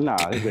problem. Nah,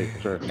 it's big for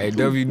sure. Hey,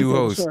 W new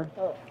host. Sure.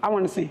 I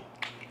want to see.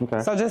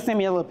 Okay. So just send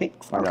me a little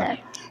pics,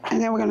 okay? And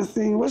then we're gonna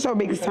see. What's your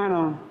biggest turn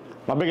on?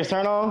 My biggest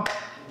turn on?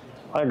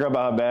 I like a girl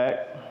about her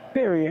bag.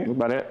 Period. That's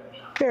about it.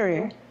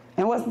 Period.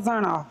 And what's the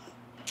turn off?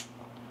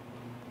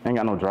 Ain't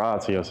got no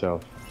drive to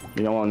yourself.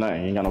 You don't want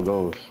nothing. You ain't got no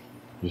goals.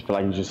 You just feel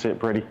like you just sit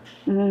pretty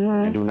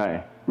and do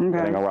nothing.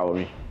 That ain't gonna rock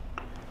with me.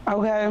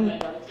 Okay.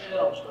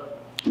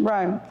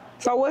 Right.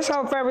 So what's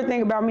your favorite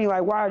thing about me?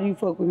 Like, why do you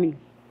fuck with me?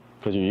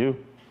 Cause you're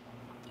you.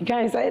 You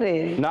can't say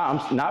that. Nah,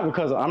 I'm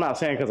not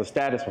saying because of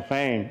status or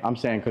fame. I'm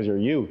saying because you're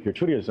you. You're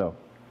true to yourself.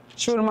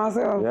 True to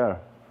myself? Yeah.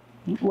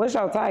 What's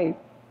your type?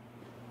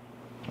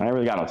 I ain't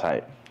really got no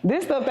type.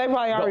 This stuff they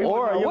probably already The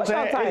aura, know. you know What's what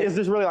I'm your saying? type? It's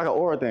just really like an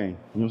aura thing. You know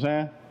what I'm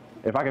saying?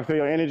 If I can feel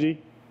your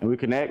energy and we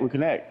connect, we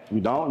connect. You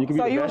don't, you can be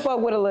So the you best. fuck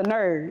with a little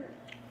nerd?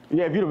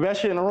 Yeah, if you're the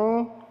best shit in the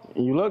room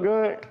and you look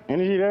good,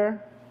 energy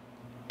there,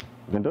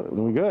 then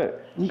we good.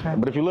 Okay.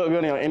 But if you look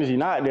good and your energy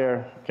not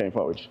there, can't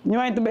fuck with you. You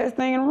ain't the best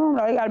thing in the room,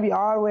 though. You gotta be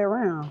all the way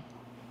around.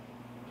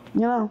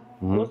 You know?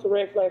 What's the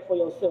red flag for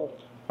yourself?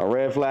 A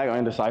red flag or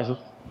indecisive?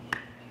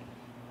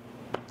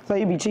 So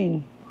you be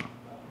cheating?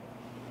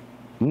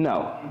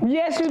 No.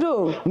 Yes, you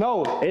do.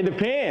 No, it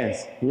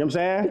depends. You know what I'm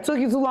saying? It took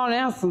you too long to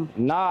answer.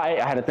 Nah, I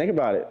had to think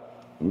about it.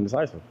 I'm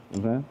indecisive. You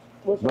know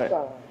what I'm saying? What's your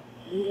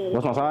sign?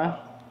 What's my sign?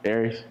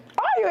 Aries.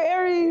 Oh, you're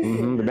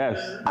Aries. The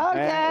best.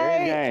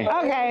 Okay.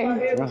 Okay. You know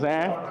what I'm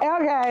saying?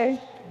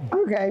 Okay.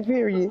 Okay,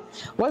 period.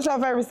 What's your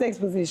favorite sex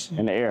position?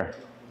 In the air.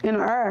 In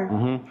the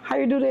air? How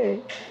you do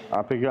that?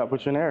 I'll pick you up,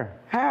 put you in the air.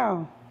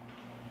 How?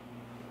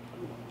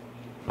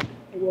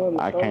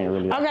 I can't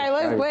really.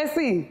 Okay, let's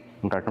see.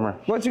 Okay, come here.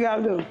 What you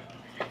gotta do?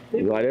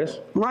 You like this?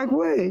 Like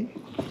what?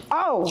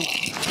 Oh.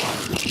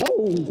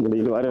 Oh.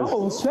 You like this?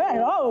 Oh, shit.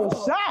 Oh,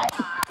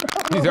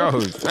 shit. He's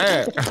always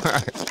fat.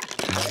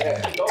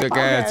 Took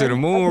ass to the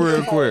moon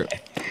real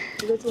quick.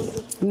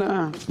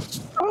 Nah.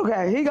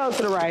 Okay, he goes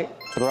to the right.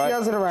 To the right? He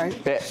goes to the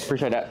right. Bet,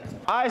 appreciate that.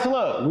 All right, so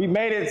look, we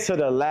made it to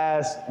the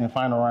last and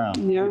final round.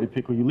 Yeah. You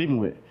pick who you leaving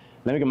with.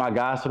 Let me get my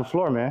guys to the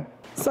floor, man.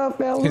 What's up,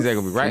 fellas? He's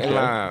gonna be right in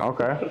line.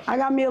 Okay. I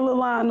got me a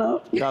little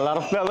lineup. Got a lot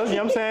of fellas, you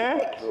know what I'm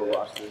saying?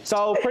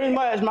 So pretty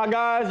much, my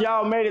guys,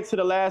 y'all made it to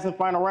the last and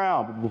final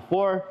round. But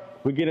before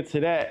we get into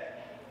that,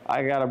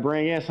 I gotta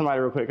bring in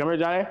somebody real quick. Come here,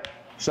 Johnny.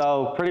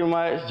 So pretty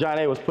much,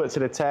 Johnny was put to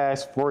the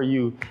task for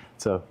you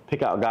to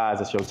pick out guys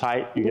that's your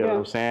type. You get what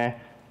I'm saying?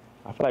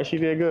 I feel like she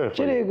did good.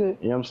 She did good.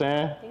 You know what I'm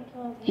saying?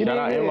 You Shout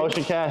out did good.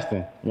 Emotion Casting.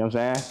 You know what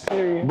I'm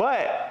saying?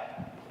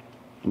 But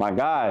my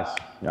guys,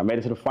 y'all made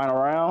it to the final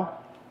round,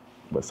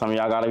 but some of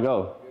y'all gotta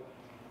go.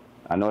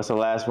 I know it's the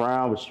last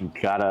round, but you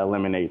gotta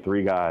eliminate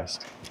 3 guys.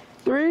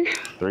 3?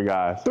 3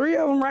 guys. 3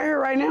 of them right here,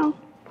 right now?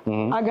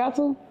 Mm-hmm. I got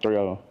to? 3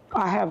 of them.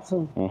 I have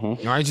to.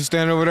 Mm-hmm. Why ain't you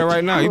standing over there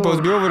right now? You supposed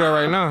to be over there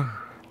right now.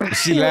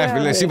 She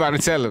laughing. Look, she about to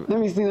tell him. Let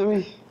me see, let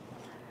me.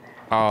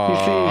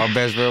 Oh, her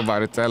best friend about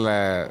to tell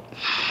her.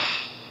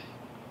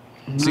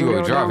 She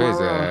gonna drop his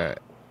ass.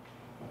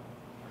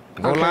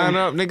 Go line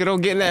up, nigga.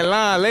 Don't get in that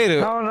line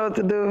later. I don't know what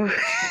to do.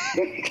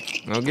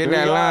 Don't get in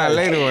that line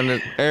later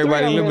when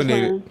everybody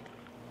eliminated.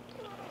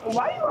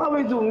 Why you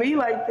always do me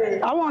like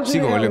that? I want you She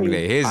to gonna help me.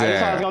 eliminate his That's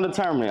how ass. it's gonna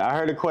determine it. I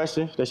heard the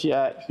question that she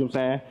asked, you know what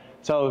I'm saying?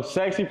 So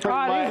Sexy pretty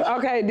much.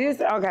 Okay.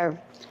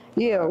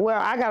 Yeah,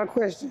 well, I got a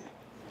question.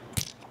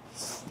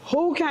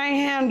 Who can't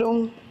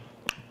handle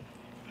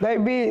they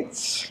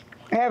bitch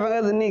having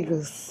other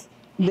niggas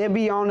that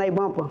be on their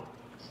bumper?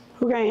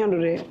 Who can't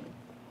handle that?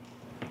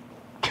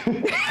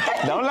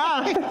 Don't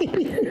lie.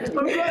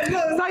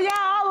 So y'all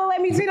all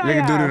let me cheat on y'all.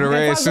 Nigga do to the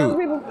red Fuck those suit.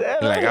 people.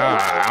 Like,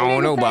 I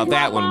don't know about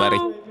that one, buddy.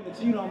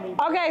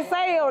 Okay,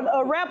 say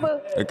a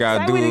rapper. Look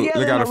how say we dude- together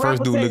look how and the a first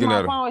rapper dude text looking my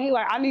at her. phone, he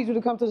like, I need you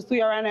to come to the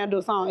studio right now and do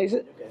a song. Is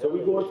it? So we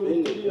going to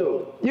the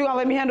studio. You gonna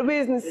let me handle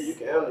business?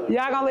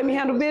 Y'all gonna let me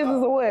handle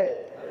business or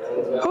what?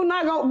 Who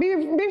not gonna be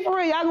for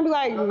real? Y'all gonna be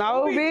like,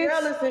 no, bitch.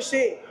 Jealous and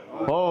shit.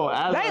 Oh,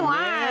 as They a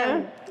lying.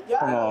 man.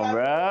 Come on,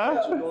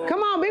 bruh. Come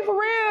on, be for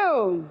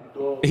real.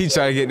 He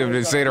trying to get them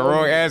to say the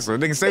wrong answer.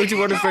 Nigga, say what you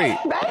want to say.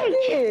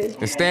 Baby.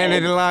 And stand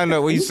in the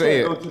lineup when you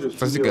say it.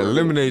 So she can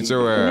eliminate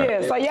your ass.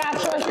 Yeah, so y'all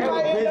trust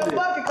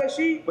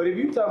me. But if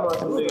you talking about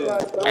some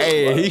niggas,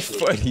 Hey, he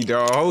funny,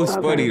 dog. Who's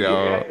funny,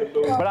 dog.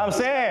 But I'm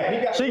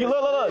saying, she can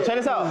look, check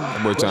this out.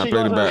 That boy trying to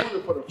play the back.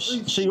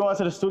 She going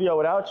to the studio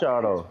without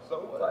y'all though.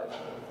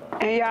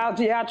 And y'all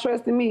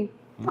trusting me.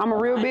 I'm a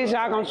real bitch,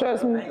 y'all gonna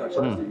trust me. Oh, you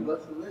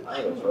don't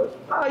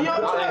trust me?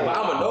 But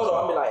I'm a no-no.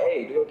 I'm be like,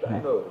 hey, dude, I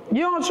know.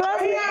 You don't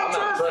trust me? I'm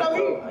not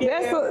trusting you.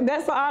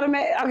 That's an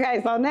automatic. Okay,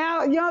 so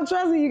now you don't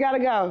trust me, you gotta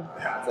go.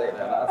 I'll take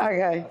that.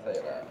 Okay.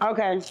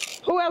 Okay.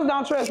 Who else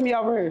don't trust me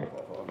over here?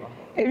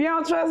 If you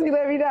don't trust me,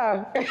 let me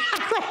know.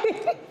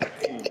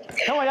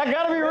 Come on, y'all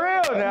gotta be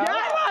real now. Y'all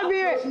not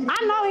be real.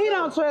 I know he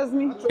don't trust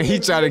me. He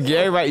trying to get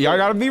everybody. Y'all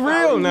gotta be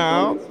real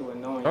now.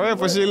 All right,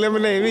 for she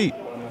eliminate me.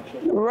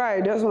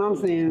 Right, that's what I'm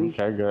saying.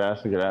 Okay, good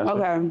answer, good answer.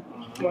 Okay. I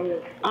So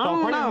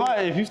don't pretty know. much,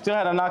 if you still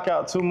had to knock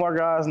out 2 more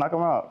guys, knock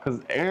them out. Because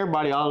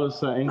everybody all of a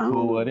sudden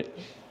cool with it.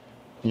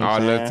 You know Oh,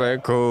 what I'm let's saying?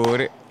 say cool with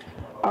it.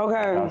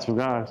 Okay. Got 2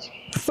 guys.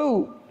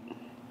 Suit.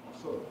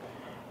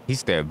 He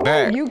stepped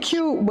back. You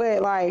cute,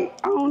 but like,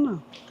 I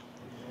don't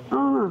know.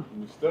 I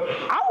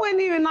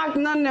wouldn't even knock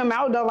none of them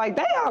out though. Like,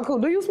 they all cool.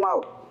 Do you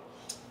smoke?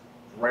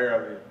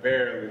 Rarely,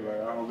 barely.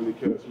 Like, I don't really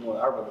care to smoke.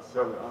 I'd rather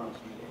sell it,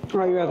 honestly.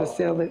 Or you rather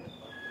sell it?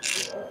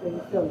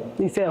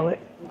 You sell it.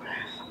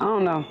 I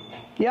don't know.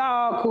 Y'all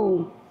all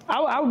cool.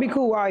 I would be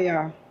cool with all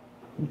y'all.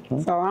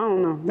 So I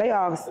don't know. They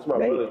all. That's my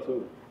brother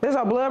too. That's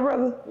our blood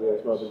brother? Yeah,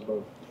 it's my big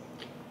brother.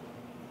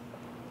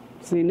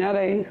 See, now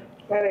they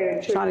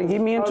trying to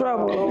get me in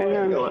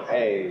trouble.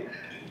 Hey.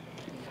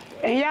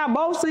 And y'all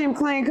both seem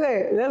clean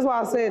cut. That's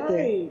why I said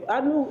that.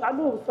 I knew it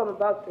was something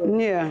about that.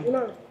 Yeah. You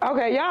know?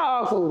 Okay, y'all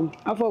all cool.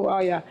 I fuck with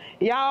all y'all.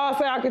 Y'all all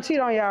say I could cheat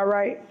on y'all,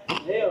 right?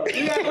 Hell.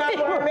 You got clap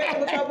for her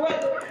man with your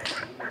brother?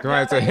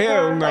 Right to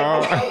hell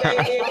no.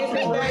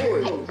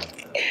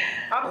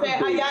 I'm saying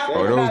how y'all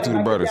Oh, those 2 the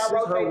brothers. This is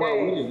her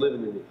world. We just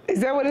living in it. Is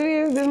that what it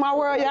is? This is my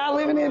world. Y'all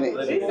living in it?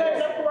 She said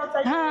that's what I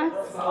take. Huh?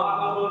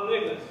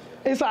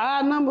 It's an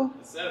odd number.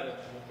 7.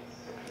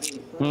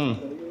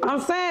 I'm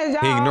saying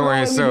y'all He ignoring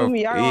himself. me.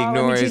 He Y'all gonna let me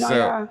ignoring cheat on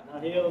himself.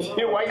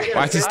 y'all.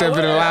 Watch you step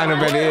in the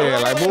lineup at the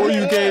end. Like, boy, where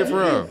you came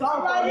from? I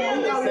ain't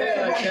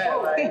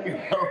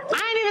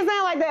even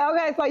saying like that.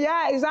 Okay, so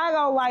y'all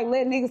gonna like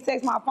let niggas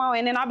text my phone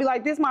and then I'll be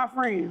like, this my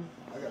friend.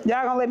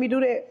 Y'all gonna let me do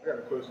that? I got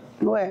a question.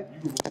 What?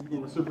 You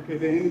gonna reciprocate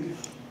that energy?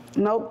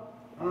 Nope.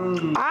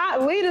 I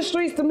leave the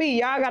streets to me.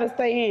 Y'all gotta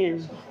stay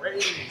in.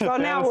 So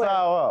now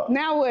what?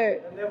 Now what?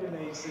 That never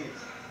made sense.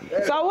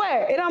 So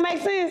what? It don't make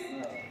sense?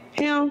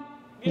 Him?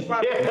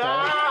 What? You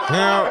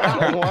know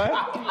what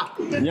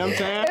I'm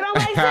saying? It don't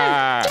make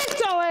sense. Get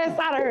your ass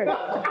out of here.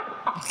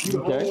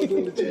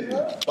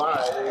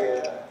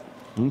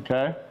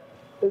 Okay.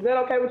 Is that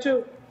okay with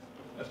you?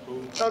 That's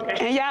cool.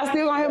 Okay. And y'all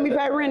still gonna help me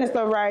pay rent and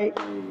stuff, right?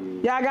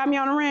 Y'all got me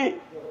on the rent?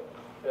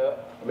 Yeah.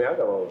 I mean, I got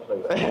my own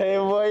place. Hey,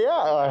 boy,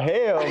 y'all are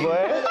hell,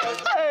 boy.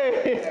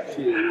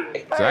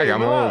 Hey. So I got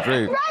my own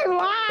place.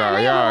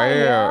 That's Y'all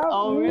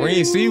hell. We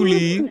ain't see you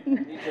leave.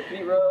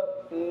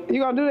 You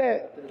gonna do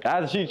that?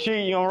 After she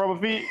cheat, you gonna rub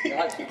her feet?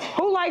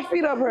 Who likes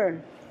feet up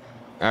here?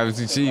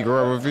 After she cheat,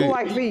 rub her feet. Who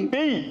like feet?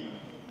 Feet.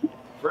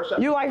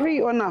 You like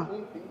feet or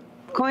no?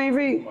 Clean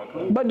feet?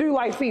 But do you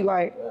like feet,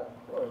 like?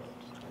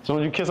 So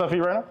would you kiss her feet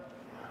right now?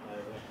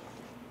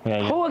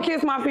 Yeah, Who would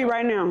kiss my feet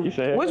right now? You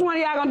said Which one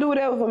of y'all gonna do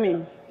whatever for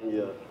me?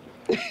 Yeah.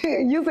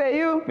 You said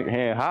you?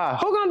 Hand high.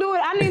 Who gonna do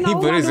it? I need to know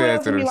who gonna do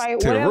it for me, like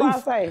whatever I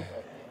say.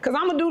 Cause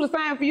I'm gonna do the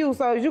same for you,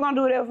 so you gonna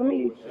do whatever for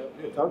me.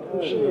 Talk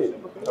some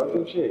shit. Talk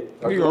some shit.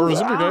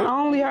 I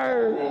only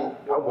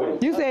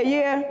heard. You said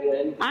yeah.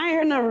 I ain't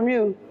heard nothing from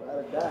you.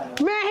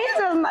 Man, he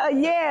just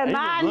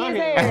nodding his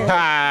head.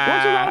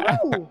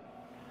 What you gonna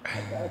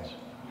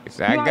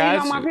do? I You got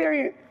on my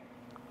period?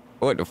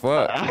 What the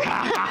fuck?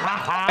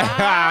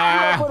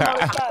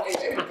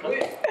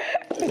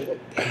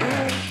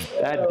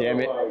 God damn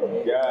it.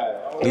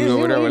 You know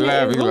whatever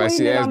laughing. You like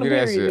she asked me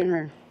that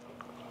shit.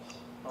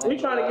 We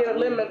trying to get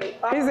eliminated.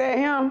 He said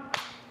him.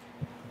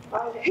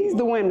 He's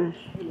the winner.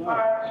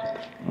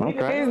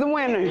 Okay. He's the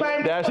winner.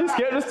 Yeah, she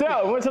skipped us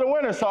out. Went to the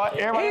winner, so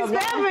everybody He's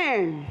else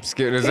stepping.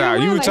 Skipped us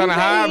out. You were trying to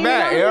hide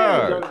back.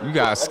 Yeah. You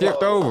got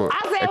skipped over. I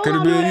said, That who could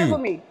have gonna do been that for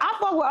you. me? I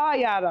fuck with all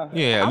y'all though.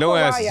 Yeah, I no fuck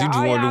with answers. all You just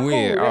y'all. wanted to All y'all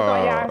win. cool. That's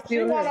why y'all She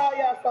still want here. all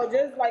y'all, so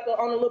just like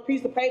on a little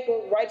piece of paper,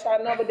 write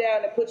y'all number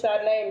down and put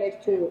y'all name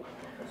next to it.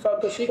 So,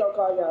 cause she gonna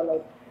call y'all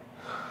later.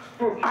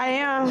 I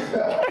am.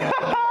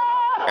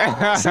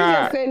 She just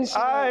saying shit.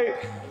 All right.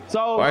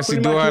 So Why she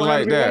doing her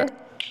like that?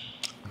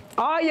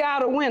 All y'all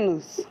the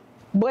winners,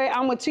 but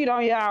I'm gonna cheat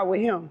on y'all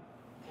with him.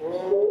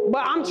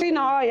 But I'm cheating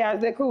on all y'all.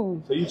 Is that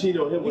cool? So you cheat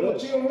on him with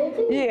us?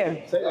 Yeah.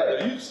 Say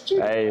that. You cheat.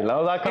 Hey, as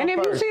long as I come And if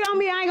first. you cheat on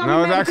me, I ain't As gonna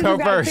long be as I mad. You come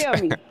just gotta first.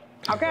 tell me.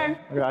 Okay?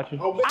 I got you.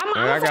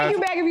 I'll take you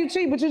back if you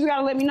cheat, but you just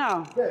gotta let me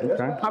know.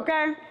 Okay.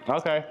 Okay?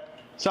 Okay.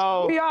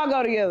 So We all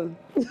go together.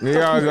 We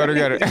all go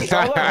together.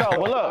 So look though,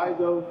 but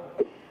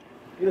look.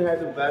 You done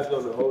had them glasses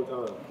on the whole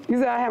time. You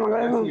said I had my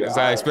glasses on? That's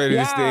how I expected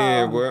this to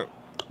end, boy.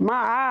 My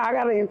eye, I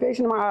got an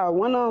infection in my eye.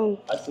 One of them,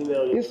 I seen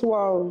that on your. it's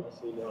swollen.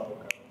 I seen that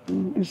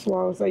on It's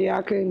swollen, so yeah,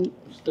 I couldn't.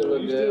 Still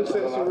look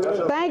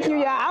good. Thank you,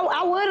 yeah.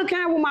 I would have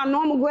came with my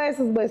normal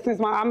glasses, but since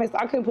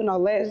I couldn't put no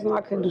lashes on,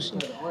 I couldn't do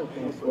shit.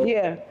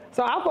 Yeah.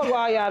 So I fuck with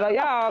all y'all though.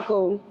 Y'all all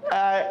cool.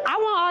 I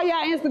want all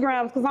y'all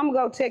Instagrams because I'm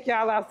gonna go check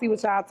y'all out, see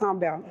what y'all talking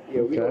about.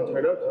 Yeah, we gonna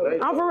turn up tonight.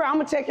 I'm for real, I'm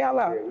gonna check y'all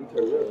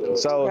out.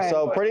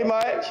 So pretty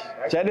much,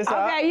 check this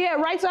out. Okay, yeah,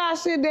 write y'all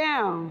shit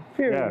down.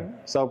 Period. Yeah.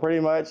 So pretty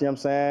much, you know what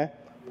I'm saying?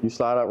 You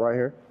slide up right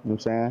here, you know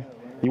what I'm saying?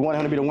 You want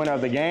him to be the winner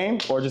of the game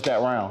or just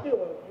that round?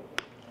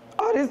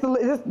 Oh,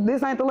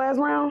 this ain't the last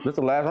round? This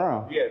the last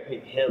round. You gotta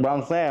pick him. But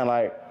I'm saying,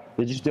 like,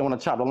 did you still want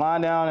to chop the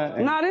line down?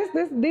 And Nah,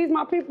 these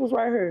my peoples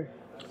right here.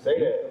 Say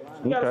that.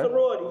 You got a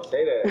sorority.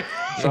 Say that.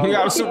 So, You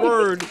got a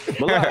sorority.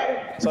 But look,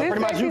 so This pretty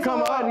much you ain't come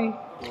up, sorority.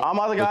 all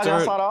my other guys y'all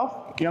start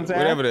off. You know what I'm saying?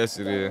 Whatever that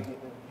shit is.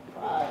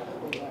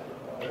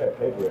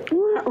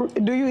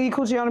 Do you eat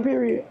coochie on a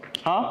period?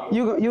 Huh?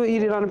 You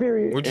eat it on a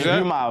period? What you It's say?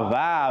 you my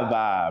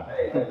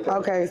vibe.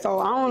 Okay, so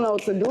I don't know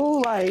what to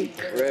do. Like,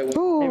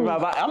 ooh, I'm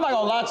not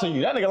gonna lie to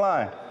you. That nigga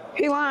lying.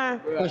 he lying.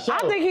 sure. I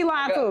think he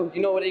lying too.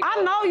 You know what they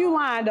I know you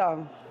lying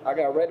though. I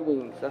got red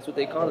wings. That's what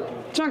they call it.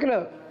 Chunk it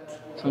up.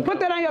 Put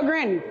that on your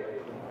granny.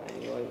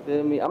 You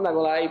feel me? I'm not gonna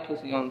lie, I eat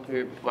pussy on the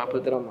period before I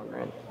put that on my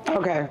granny.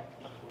 Okay,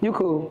 you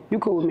cool. You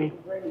cool with me.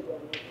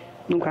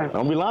 Okay.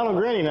 Don't be lying on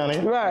Granny now,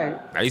 nigga.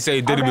 Right. Now, he said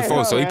he did it Okay,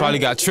 before, so he man. probably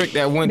got tricked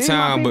that one These my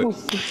time, but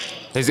peoples.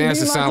 his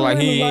answer These my sound like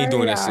he peoples ain't right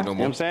doing here, that shit no You know what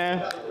more. I'm saying?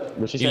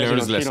 But she He said she learned gonna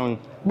his cheat lesson. on.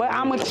 But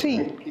I'm a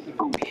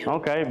cheat.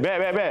 Okay,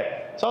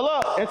 bet. So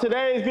look, in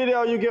today's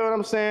video, you get what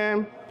I'm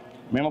saying?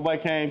 Me and my boy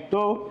came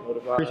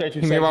through. Appreciate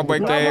you. Me and my boy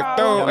Sexy. came You know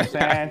through. what I'm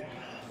saying?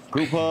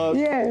 Group hug.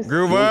 Yes.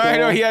 Groove, I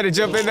know he had to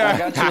jump in there.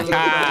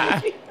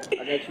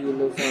 I got you a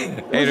little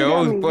something. Hey, that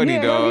was funny,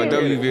 Yeah, dog. go get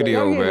W it.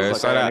 video, Go get man.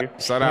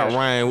 it. Shout out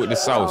Ryan with the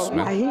sauce, Why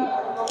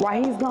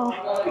man. he's gone?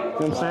 You know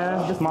what I'm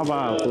saying? Just my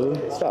vibe,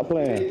 fool. Stop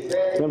playing. You know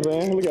what I'm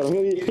saying? Look at him.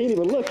 He ain't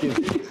even looking.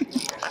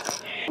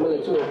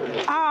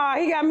 Ah,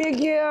 he got me a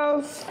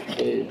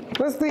gift.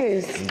 What's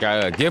this?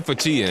 Got a gift for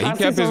cheating. He I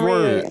see kept his some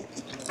word.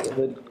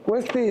 red.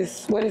 What's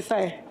this? What it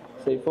say?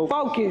 Stay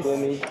focused.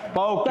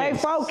 Focus. Stay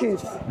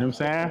focused. You know what I'm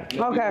saying?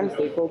 Okay.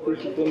 Stay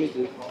focused, you feel me?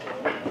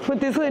 Just Put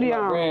this hoodie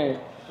on. brand.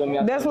 Feel me?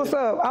 That's what's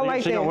up. I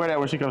like She gonna wear that. that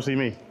when she come see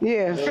me.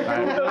 Yeah.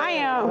 I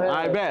am.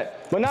 I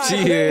bet. But now, She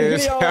in today's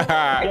is. video, you know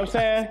what I'm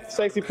saying?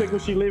 Sexy pick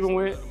what she leaving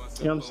with.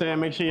 You know what I'm saying?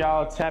 Make sure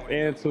y'all tap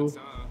into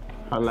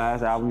her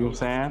last album, you know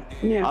what I'm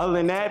saying? Yeah. Other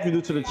than that, if you're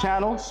new to the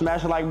channel,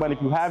 smash the like button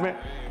if you haven't.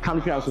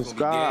 Comment if you haven't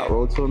subscribed.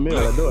 Roll to a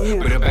million. Let's do it.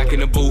 But I'm back in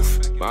the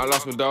booth. When I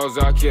lost my dogs,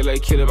 I'll kill a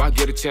kid. If I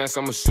get a chance,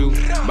 I'ma shoot.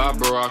 Bye,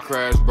 bro, I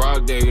crash.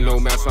 Broad day, you know,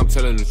 man, so I'm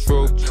telling the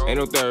truth. Ain't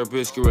no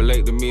therapist can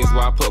relate to me, it's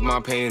why I put my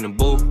pain in the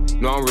booth.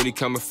 No, I'm really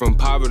coming from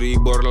poverty,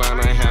 borderline,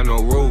 I ain't had no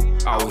rule.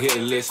 I would hit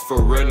a list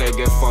for real, they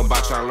get fun by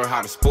trying to learn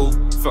how to spoof.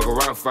 Fuck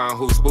around, find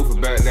who spoof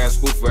it, better than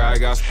spoof it, I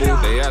got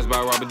spoofed. They asked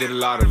about Robert, did a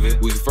lot of it.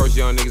 We was the first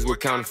young niggas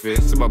with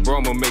counterfeits. So my bro,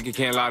 I'ma make it,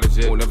 can't lie to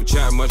shit. Won't never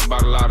chat much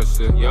about a lot of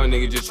shit. Young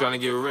nigga just trying to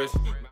get rich.